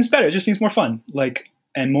 That just seems better. It just seems more fun, like,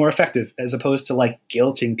 and more effective, as opposed to like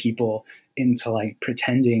guilting people into like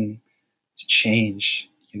pretending to change,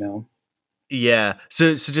 you know? Yeah.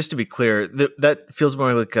 So just to be clear, that feels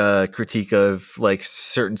more like a critique of like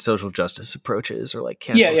certain social justice approaches, or like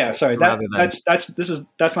cancel. Yeah. Sorry, that's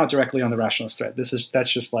not directly on the rationalist thread.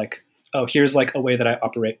 That's just like, oh, here's like a way that I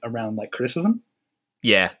operate around like criticism.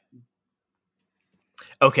 Yeah.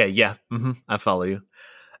 Okay. Yeah. I follow you.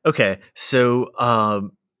 Okay. So, are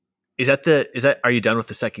you done with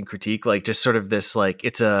the second critique? Like, just sort of this, like,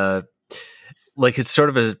 it's sort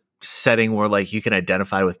of a setting where like you can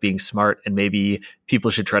identify with being smart, and maybe people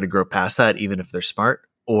should try to grow past that, even if they're smart.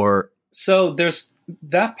 Or so there's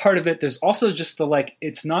that part of it. There's also just the, like,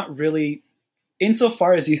 it's not really,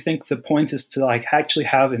 insofar as you think the point is to like actually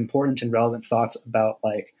have important and relevant thoughts about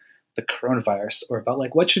like the coronavirus, or about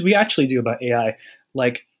like what should we actually do about AI.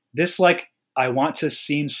 Like this, like, I want to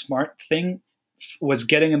seem smart thing was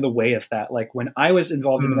getting in the way of that. Like when I was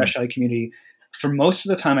involved in the rationality community, for most of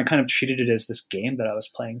the time, I kind of treated it as this game that I was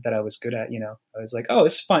playing, that I was good at. You know, I was like, oh,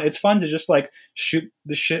 it's fun. It's fun to just like shoot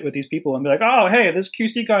the shit with these people and be like, oh, hey, this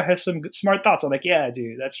QC guy has some good, smart thoughts. I'm like, yeah,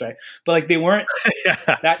 dude, that's right. But like, they weren't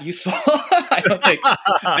that useful. I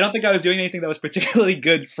don't think I was doing anything that was particularly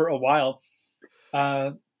good for a while.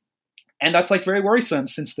 And that's like very worrisome,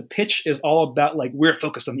 since the pitch is all about like, we're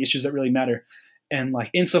focused on the issues that really matter. And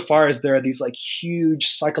like, insofar as there are these like huge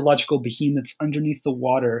psychological behemoths underneath the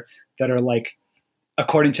water that are like,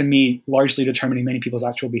 according to me, largely determining many people's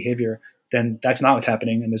actual behavior, then that's not what's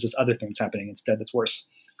happening. And there's just other things happening instead that's worse.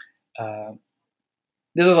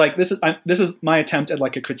 This is my attempt at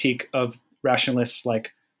like a critique of rationalists,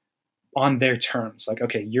 like on their terms. Like,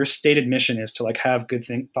 okay, your stated mission is to like have good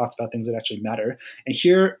thoughts about things that actually matter. And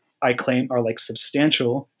here I claim are like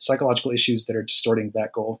substantial psychological issues that are distorting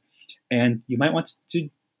that goal. And you might want to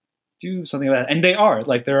do something about that. And they are.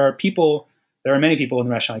 Like, there are many people in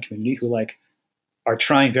the rationality community who like are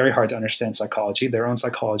trying very hard to understand psychology, their own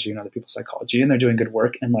psychology and other people's psychology, and they're doing good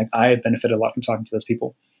work. And like, I benefit a lot from talking to those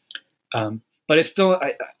people. But it's still,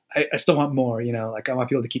 I still want more, you know, like I want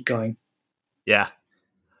people to keep going. Yeah.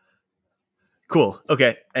 Cool.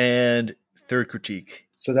 Okay. And third critique.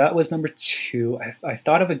 So that was number 2. I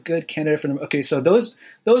thought of a good candidate for number. Okay. So those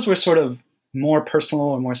were sort of more personal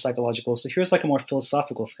or more psychological. So here's like a more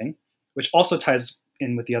philosophical thing, which also ties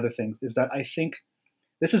in with the other things, is that I think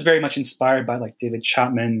this is very much inspired by like David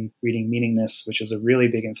Chapman reading Meaningness, which was a really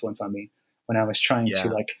big influence on me when I was trying to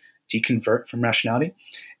like deconvert from rationality.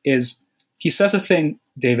 Is he says a thing,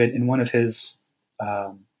 David, in one of the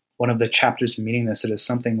chapters in Meaningness, that is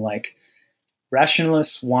something like,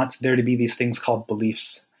 rationalists want there to be these things called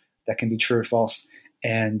beliefs that can be true or false.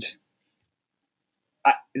 And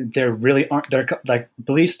there really aren't, like,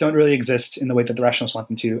 beliefs don't really exist in the way that the rationalists want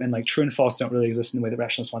them to. And like true and false don't really exist in the way that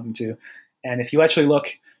rationalists want them to. And if you actually look,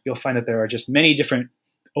 you'll find that there are just many different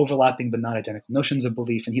overlapping but not identical notions of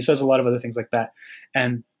belief. And he says a lot of other things like that.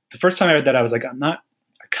 And the first time I read that, I was like, I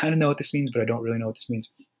kind of know what this means, but I don't really know what this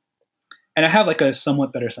means. And I have like a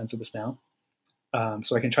somewhat better sense of this now.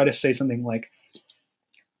 So I can try to say something like,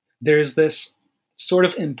 there's this sort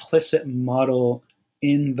of implicit model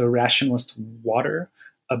in the rationalist water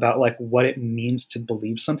about like what it means to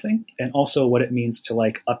believe something, and also what it means to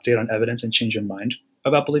like update on evidence and change your mind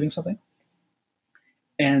about believing something.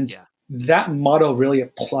 And that model really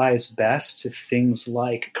applies best to things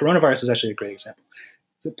like coronavirus is actually a great example.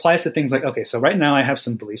 It applies to things like, okay, so right now I have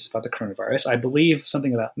some beliefs about the coronavirus. I believe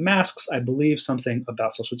something about masks. I believe something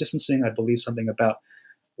about social distancing. I believe something about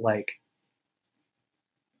like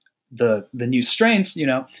the new strains, you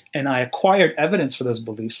know, and I acquired evidence for those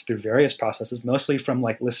beliefs through various processes, mostly from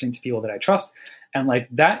like listening to people that I trust. And like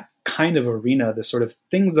that kind of arena, the sort of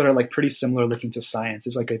things that are like pretty similar looking to science,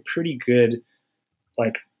 is like a pretty good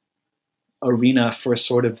like arena for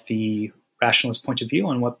sort of the rationalist point of view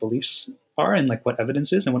on what beliefs are and like what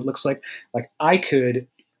evidence is and what it looks like. Like I could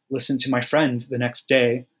listen to my friend the next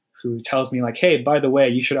day who tells me like, hey, by the way,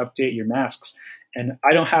 you should update your masks. And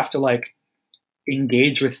I don't have to like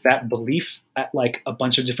engage with that belief at like a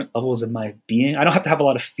bunch of different levels of my being. I don't have to have a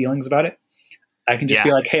lot of feelings about it. I can just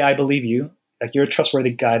be like, hey, I believe you. Like, you're a trustworthy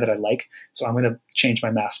guy that I like. So I'm going to change my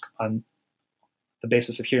mask on the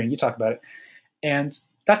basis of hearing you talk about it. And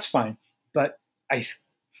that's fine. But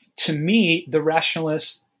to me,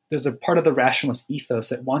 there's a part of the rationalist ethos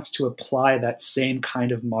that wants to apply that same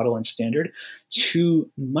kind of model and standard to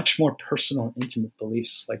much more personal and intimate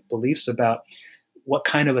beliefs, like beliefs about what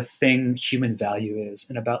kind of a thing human value is,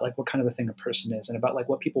 and about like what kind of a thing a person is, and about like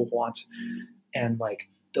what people want. And like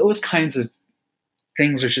those kinds of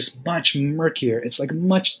things are just much murkier. It's like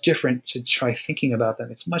much different to try thinking about them.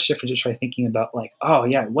 It's much different to try thinking about like, oh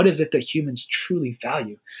yeah, what is it that humans truly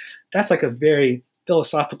value? That's like a very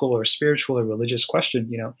philosophical or spiritual or religious question,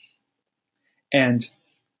 you know? And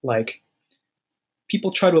like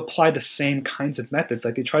people try to apply the same kinds of methods.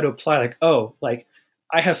 Like they try to apply like, oh, like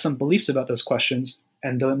I have some beliefs about those questions,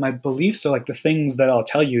 and my beliefs are like the things that I'll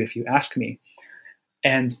tell you if you ask me.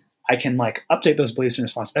 And I can like update those beliefs in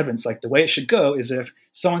response to evidence. Like the way it should go is if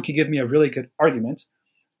someone can give me a really good argument,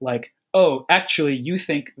 like, oh, actually you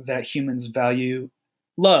think that humans value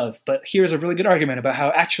love, but here's a really good argument about how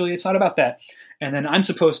actually it's not about that. And then I'm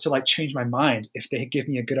supposed to like change my mind if they give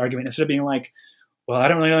me a good argument, instead of being like, well, I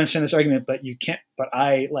don't really understand this argument, but you can't, but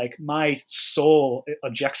I like my soul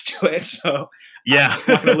objects to it. So yeah, I'm just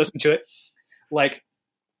not going to listen to it. Like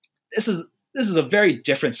this is a very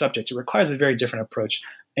different subject. It requires a very different approach.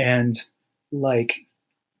 And like,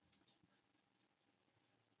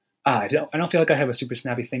 I don't feel like I have a super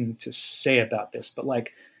snappy thing to say about this, but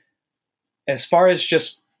like, as far as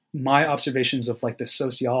just my observations of like the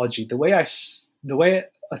sociology, the way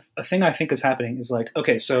a thing I think is happening is like,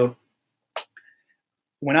 okay, so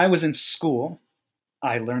when I was in school,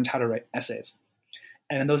 I learned how to write essays,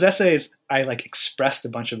 and in those essays, I like expressed a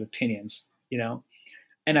bunch of opinions, you know.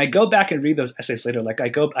 And I go back and read those essays later. Like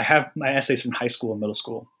I have my essays from high school and middle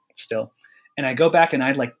school still. And I go back and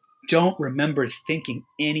I like don't remember thinking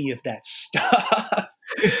any of that stuff.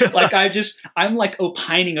 Like I'm like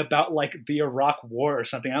opining about like the Iraq war or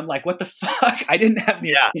something. I'm like, what the fuck? I didn't have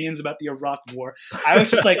any opinions about the Iraq war. I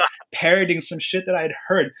was just like parroting some shit that I had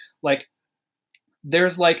heard. Like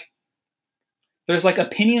there's like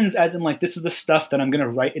opinions as in like, this is the stuff that I'm going to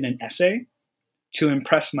write in an essay to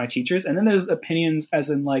impress my teachers. And then there's opinions as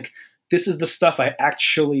in like, this is the stuff I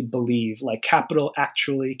actually believe, like capital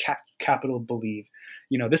actually, capital believe.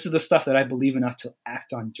 You know, this is the stuff that I believe enough to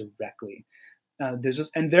act on directly.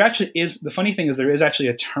 And there actually is, the funny thing is there is actually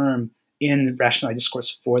a term in rationality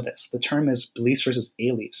discourse for this. The term is beliefs versus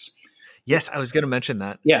a-leafs. Yes, I was going to mention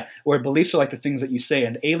that. Yeah, where beliefs are like the things that you say,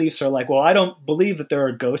 and a-leafs are like, well, I don't believe that there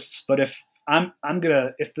are ghosts, but if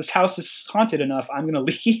if this house is haunted enough, I'm gonna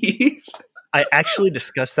leave. I actually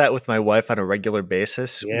discuss that with my wife on a regular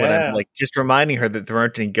basis when I'm like just reminding her that there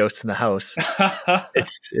aren't any ghosts in the house.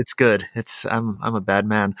 It's good. I'm a bad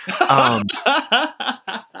man.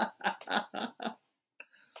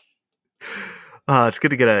 It's good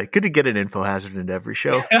to get an info hazard into every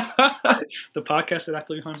show. The podcast that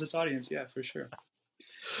actively harms its audience. Yeah, for sure.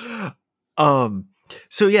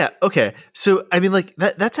 So yeah, okay. So I mean, like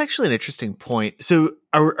that's actually an interesting point. So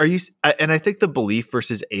are you? And I think the belief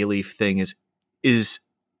versus a-leaf thing is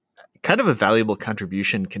kind of a valuable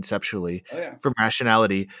contribution conceptually from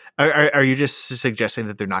rationality. Are you just suggesting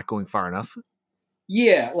that they're not going far enough?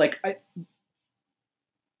 Yeah, like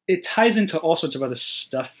it ties into all sorts of other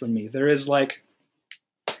stuff for me. There's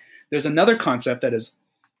another concept that is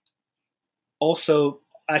also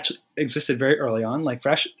actually existed very early on, like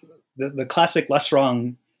the classic less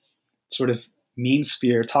wrong sort of meme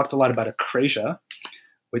sphere talked a lot about acrasia,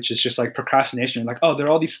 which is just like procrastination. Like, oh, there are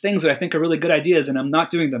all these things that I think are really good ideas and I'm not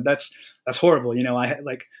doing them. That's horrible. You know, I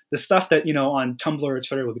like the stuff that, you know, on Tumblr or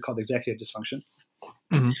Twitter would be called executive dysfunction.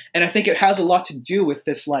 Mm-hmm. And I think it has a lot to do with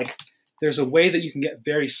this, like, there's a way that you can get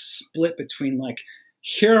very split between like,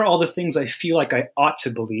 here are all the things I feel like I ought to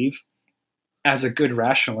believe as a good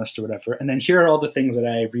rationalist or whatever. And then here are all the things that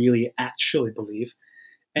I really actually believe.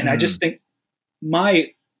 And I just think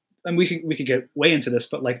and we could get way into this,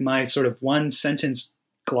 but like my sort of one sentence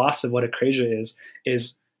gloss of what acrasia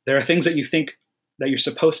is there are things that you think that you're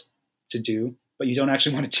supposed to do, but you don't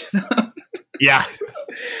actually want to do them. Yeah.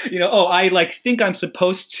 You know, oh, I like think I'm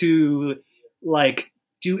supposed to like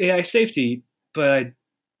do AI safety, but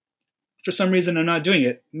for some reason I'm not doing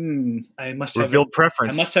it. I must have revealed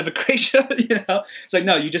preference. I must have acrasia. You know, it's like,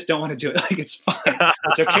 no, you just don't want to do it. Like, it's fine.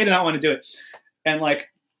 It's okay to not want to do it. And like,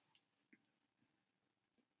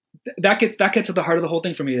 that gets at the heart of the whole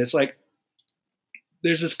thing for me. It's like,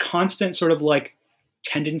 there's this constant sort of like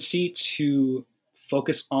tendency to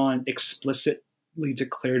focus on explicitly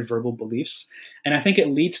declared verbal beliefs. And I think it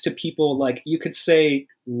leads to people like, you could say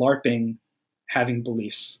LARPing having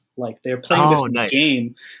beliefs. Like they're playing Oh, this nice.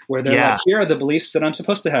 game where they're Yeah. like, here are the beliefs that I'm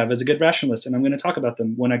supposed to have as a good rationalist, and I'm going to talk about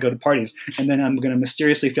them when I go to parties, and then I'm going to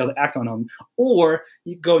mysteriously fail to act on them. Or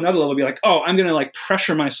you go another level, be like, oh, I'm going to like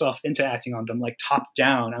pressure myself into acting on them, like top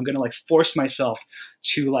down. I'm going to like force myself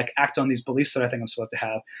to like act on these beliefs that I think I'm supposed to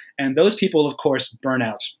have. And those people, of course, burn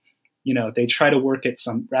out. You know, they try to work at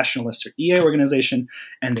some rationalist or EA organization,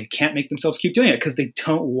 and they can't make themselves keep doing it because they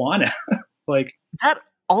don't want to. Like that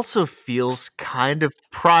also feels kind of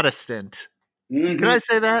Protestant. mm-hmm. Can I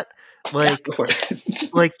say that? Like, yeah, go for it.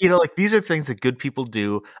 like, you know, like these are things that good people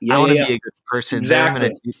do. Yeah, I want to yeah, be a good person.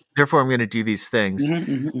 exactly. Therefore, I'm going to do these things.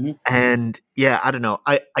 And yeah, I don't know.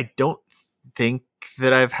 I don't think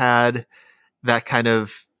that I've had that kind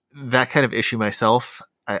of issue myself.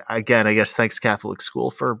 Again, I guess thanks Catholic school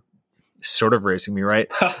for sort of raising me right.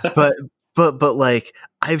 But like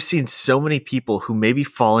I've seen so many people who maybe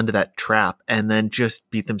fall into that trap and then just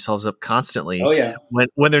beat themselves up constantly. Oh yeah.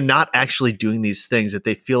 When they're not actually doing these things that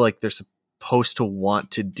they feel like they're supposed to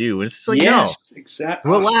want to do. And it's just like, yes, no,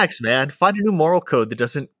 exactly. Relax, man. Find a new moral code that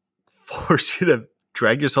doesn't force you to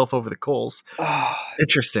drag yourself over the coals.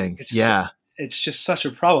 Interesting. It's just such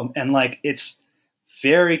a problem. And like, it's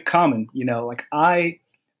very common, you know, like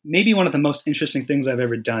maybe one of the most interesting things I've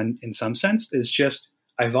ever done in some sense is just,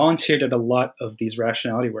 I volunteered at a lot of these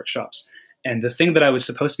rationality workshops. And the thing that I was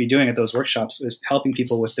supposed to be doing at those workshops was helping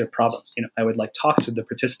people with their problems. You know, I would like talk to the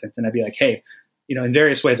participants and I'd be like, hey, you know, in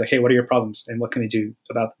various ways, like, hey, what are your problems and what can we do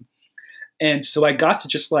about them? And so I got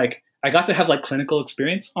to have like clinical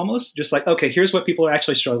experience almost, just like, okay, here's what people are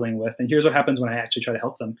actually struggling with. And here's what happens when I actually try to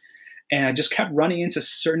help them. And I just kept running into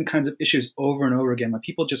certain kinds of issues over and over again. Like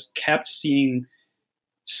people just kept seeing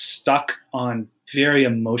stuck on very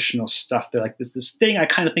emotional stuff. They're like, this thing I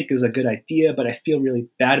kind of think is a good idea, but I feel really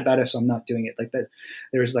bad about it, so I'm not doing it. Like that,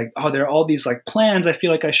 there's like, oh, there are all these like plans I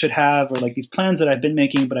feel like I should have, or like these plans that I've been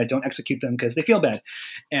making, but I don't execute them because they feel bad.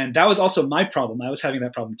 And that was also my problem. I was having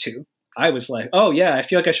that problem too. I was like, oh yeah, I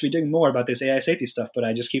feel like I should be doing more about this AI safety stuff, but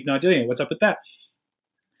I just keep not doing it. What's up with that?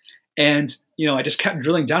 And, you know, I just kept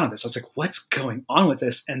drilling down on this. I was like, what's going on with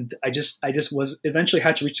this? And I just was eventually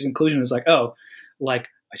had to reach the conclusion. It was like, oh, like,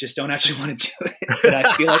 I just don't actually want to do it, but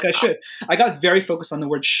I feel like I should. I got very focused on the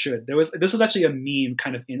word should. This was actually a meme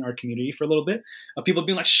kind of in our community for a little bit of people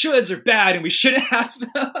being like, shoulds are bad and we shouldn't have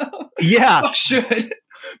them. Yeah. Should.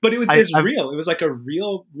 But it was real. It was like a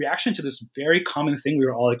real reaction to this very common thing we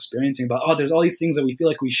were all experiencing about, oh, there's all these things that we feel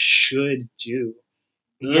like we should do.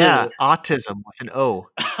 Yeah. Autism with an O.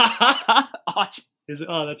 Oh,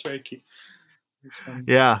 that's very cute. That's funny.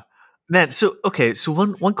 Yeah. Man, so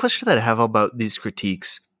one question that I have about these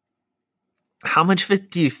critiques, how much of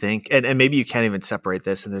it do you think, and maybe you can't even separate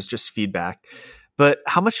this and there's just feedback, but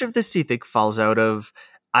how much of this do you think falls out of,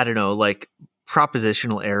 I don't know, like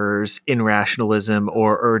propositional errors in rationalism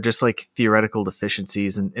or just like theoretical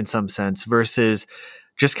deficiencies in some sense versus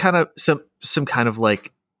just kind of some kind of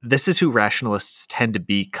like, this is who rationalists tend to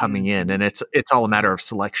be coming in, and it's all a matter of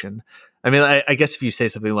selection. I mean, I guess if you say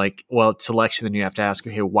something like, well, it's selection, then you have to ask,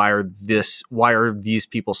 okay, why are these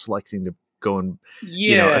people selecting to go and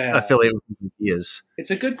affiliate with these ideas?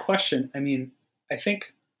 It's a good question. I mean, I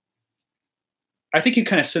think you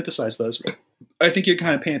kind of synthesize those. Right? I think you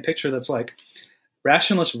kind of paint a picture that's like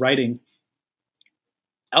rationalist writing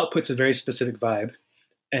outputs a very specific vibe,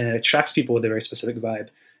 and it attracts people with a very specific vibe.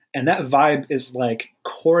 And that vibe is like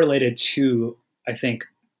correlated to, I think,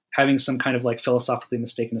 having some kind of like philosophically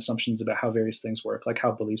mistaken assumptions about how various things work, like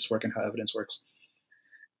how beliefs work and how evidence works.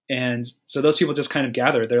 And so those people just kind of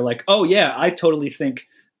gather. They're like, oh yeah, I totally think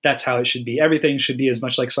that's how it should be. Everything should be as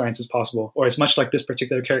much like science as possible, or as much like this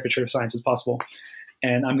particular caricature of science as possible.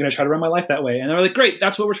 And I'm going to try to run my life that way. And they're like, great,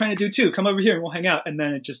 that's what we're trying to do too. Come over here and we'll hang out. And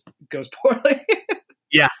then it just goes poorly.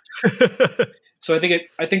 Yeah. So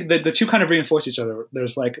I think the two kind of reinforce each other.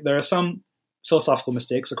 There are some philosophical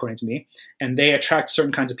mistakes, according to me, and they attract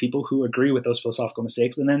certain kinds of people who agree with those philosophical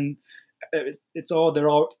mistakes. And then they're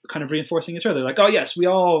all kind of reinforcing each other. Like, oh yes,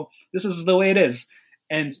 this is the way it is.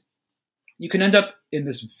 And you can end up in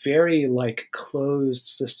this very like closed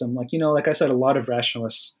system. Like, you know, like I said, a lot of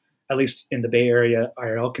rationalists, at least in the Bay Area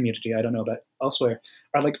IRL community, I don't know about elsewhere,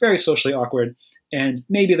 are like very socially awkward. And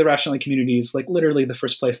maybe the rationality community is like literally the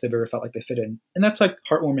first place they've ever felt like they fit in. And that's like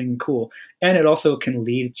heartwarming and cool. And it also can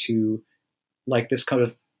lead to like this kind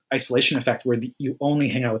of isolation effect where you only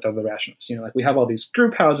hang out with other rationalists. You know, like we have all these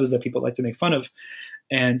group houses that people like to make fun of.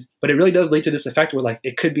 But it really does lead to this effect where like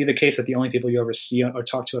it could be the case that the only people you ever see or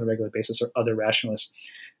talk to on a regular basis are other rationalists.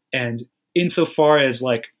 And insofar as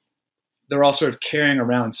like they're all sort of carrying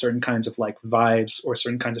around certain kinds of like vibes or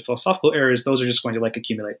certain kinds of philosophical errors, those are just going to like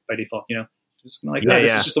accumulate by default, you know? Just like, Yeah,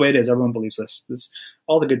 this yeah. is just the way it is. Everyone believes this.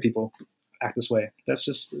 All the good people act this way. It's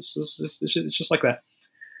just like that.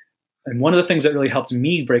 And one of the things that really helped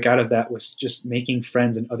me break out of that was just making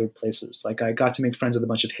friends in other places. Like I got to make friends with a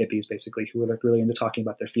bunch of hippies, basically, who were like really into talking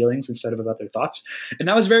about their feelings instead of about their thoughts. And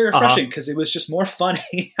that was very refreshing because it was just more fun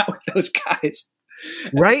hanging out with those guys.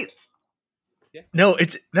 Right? Yeah. No,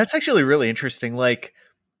 that's actually really interesting. Like,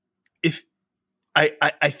 if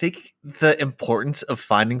I think the importance of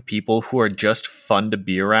finding people who are just fun to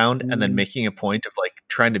be around and then making a point of like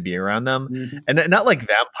trying to be around them and not like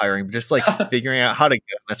vampiring, but just like figuring out how to get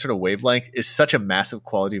on that sort of wavelength is such a massive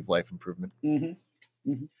quality of life improvement.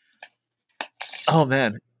 Oh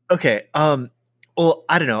man. Okay. Well,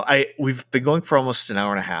 I don't know. We've been going for almost an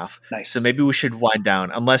hour and a half. Nice. So maybe we should wind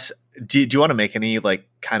down. Unless, do you want to make any like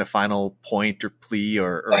kind of final point or plea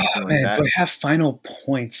or anything like that? If I have final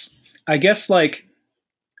points, I guess like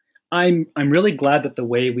I'm really glad that the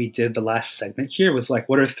way we did the last segment here was like,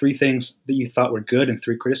 what are 3 things that you thought were good and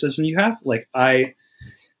 3 criticisms you have? Like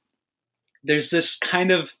there's this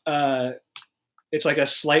kind of it's like a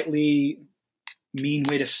slightly mean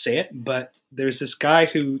way to say it, but there's this guy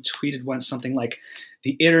who tweeted once something like,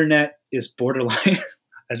 the internet is borderline,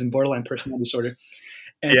 as in borderline personality disorder.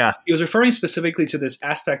 And he was referring specifically to this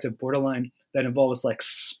aspect of borderline that involves like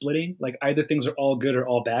splitting, like either things are all good or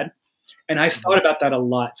all bad. And I've thought about that a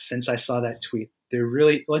lot since I saw that tweet. They're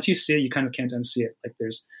really, once you see it, you kind of can't unsee it. Like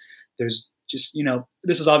there's just,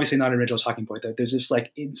 this is obviously not an original talking point, though. There's this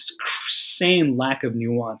like insane lack of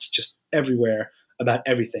nuance just everywhere about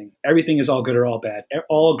everything. Everything is all good or all bad.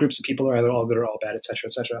 All groups of people are either all good or all bad, et cetera,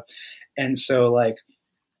 et cetera. And so like,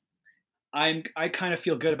 I kind of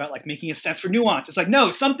feel good about like making a sense for nuance. It's like,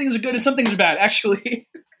 no, some things are good and some things are bad, actually.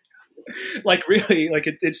 Like really, like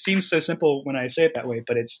it seems so simple when I say it that way,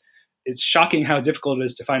 but it's shocking how difficult it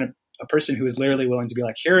is to find a person who is literally willing to be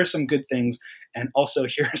like, here are some good things and also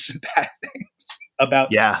here are some bad things about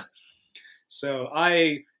them. So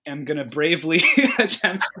I am going to bravely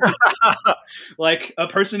attempt like a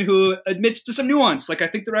person who admits to some nuance. Like I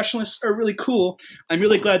think the rationalists are really cool. I'm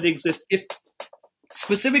really glad they exist. If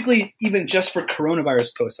specifically even just for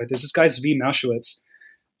coronavirus posts, like there's this guy Zvi Mauschwitz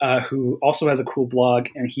who also has a cool blog,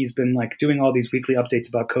 and he's been like doing all these weekly updates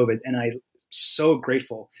about COVID, and I'm so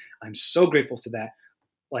grateful to that.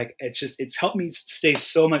 Like it's helped me stay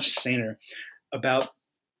so much saner about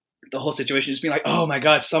the whole situation. Just being like, oh my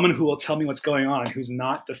God, someone who will tell me what's going on, who's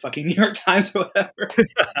not the fucking New York Times or whatever.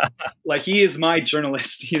 Like he is my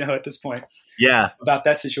journalist, at this point. Yeah. About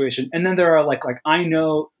that situation. And then there are like I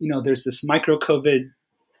know, there's this micro COVID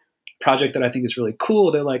project that I think is really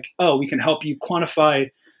cool. They're like, oh, we can help you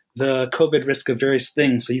quantify the COVID risk of various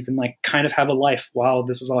things so you can like kind of have a life while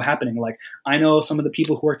this is all happening. Like I know some of the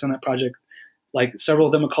people who worked on that project, like several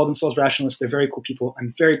of them would call themselves rationalists. They're very cool people.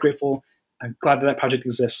 I'm very grateful. I'm glad that project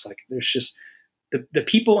exists. Like there's just the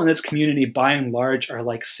people in this community by and large are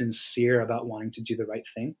like sincere about wanting to do the right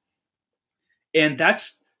thing. And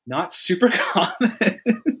that's not super common,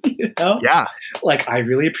 Yeah. Like I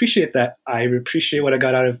really appreciate that. I appreciate what I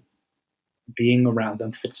got out of being around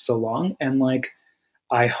them for so long. And like,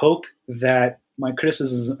 I hope that my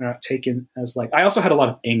criticisms are not taken as like, I also had a lot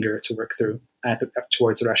of anger to work through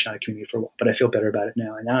towards the rationality community for a while, but I feel better about it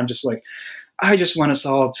now. And now I'm just like, I just want us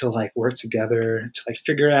all to like work together to like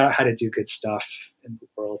figure out how to do good stuff in the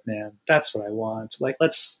world, man. That's what I want. Like,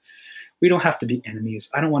 we don't have to be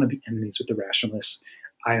enemies. I don't want to be enemies with the rationalists.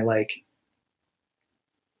 We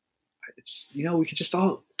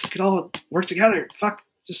could all work together. Fuck,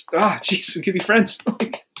 we could be friends.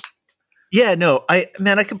 Yeah, no, I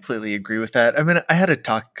completely agree with that. I mean, I had a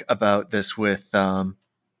talk about this with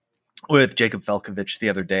Jacob Velkovich the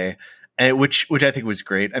other day, and which I think was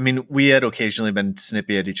great. I mean, we had occasionally been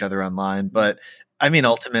snippy at each other online, but I mean,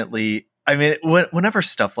 ultimately, whenever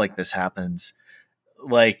stuff like this happens,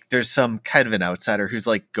 like there's some kind of an outsider who's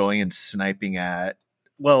like going and sniping at,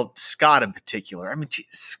 well, Scott in particular. I mean,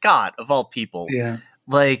 Scott of all people. Yeah.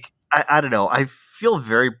 Like, I don't know. I feel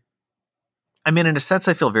very, in a sense,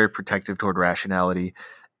 I feel very protective toward rationality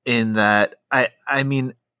in that I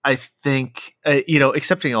think,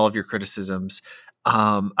 accepting all of your criticisms,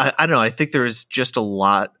 I don't know. I think there is just a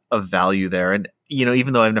lot of value there. And,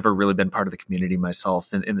 even though I've never really been part of the community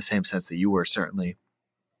myself in the same sense that you were, certainly,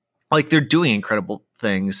 like they're doing incredible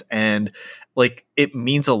things and like it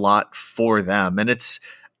means a lot for them. And it's,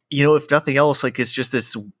 if nothing else, like it's just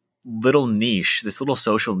this little niche, this little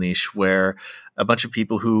social niche where a bunch of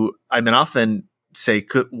people who often say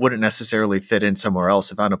wouldn't necessarily fit in somewhere else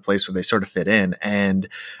have found a place where they sort of fit in. And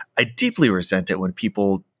I deeply resent it when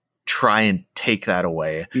people try and take that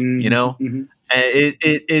away, Mm-hmm. And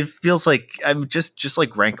it feels like I'm just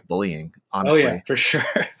like rank bullying, honestly. Oh yeah, for sure.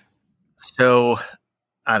 So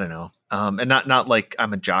I don't know. And not like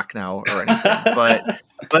I'm a jock now or anything, but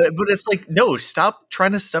it's like, no, stop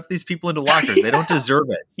trying to stuff these people into lockers. Yeah. They don't deserve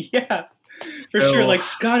it. Yeah, for sure. Like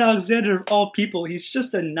Scott Alexander of all people, he's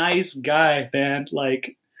just a nice guy, man.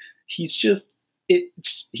 Like he just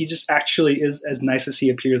actually is as nice as he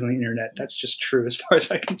appears on the internet. That's just true as far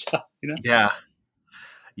as I can tell, Yeah.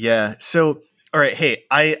 Yeah. So, all right. Hey,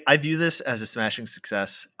 I view this as a smashing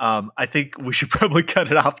success. I think we should probably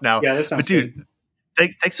cut it off now. Yeah, that sounds good.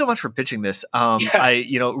 Dude, thanks so much for pitching this. I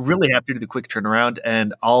really happy to do the quick turnaround,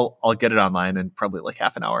 and I'll get it online in probably like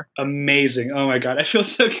half an hour. Amazing! Oh my god, I feel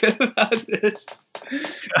so good about this.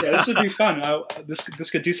 Yeah, this would be fun. This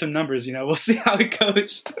could do some numbers. We'll see how it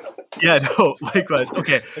goes. Yeah, no, likewise.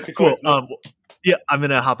 Okay, cool. Yeah, I'm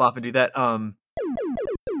gonna hop off and do that.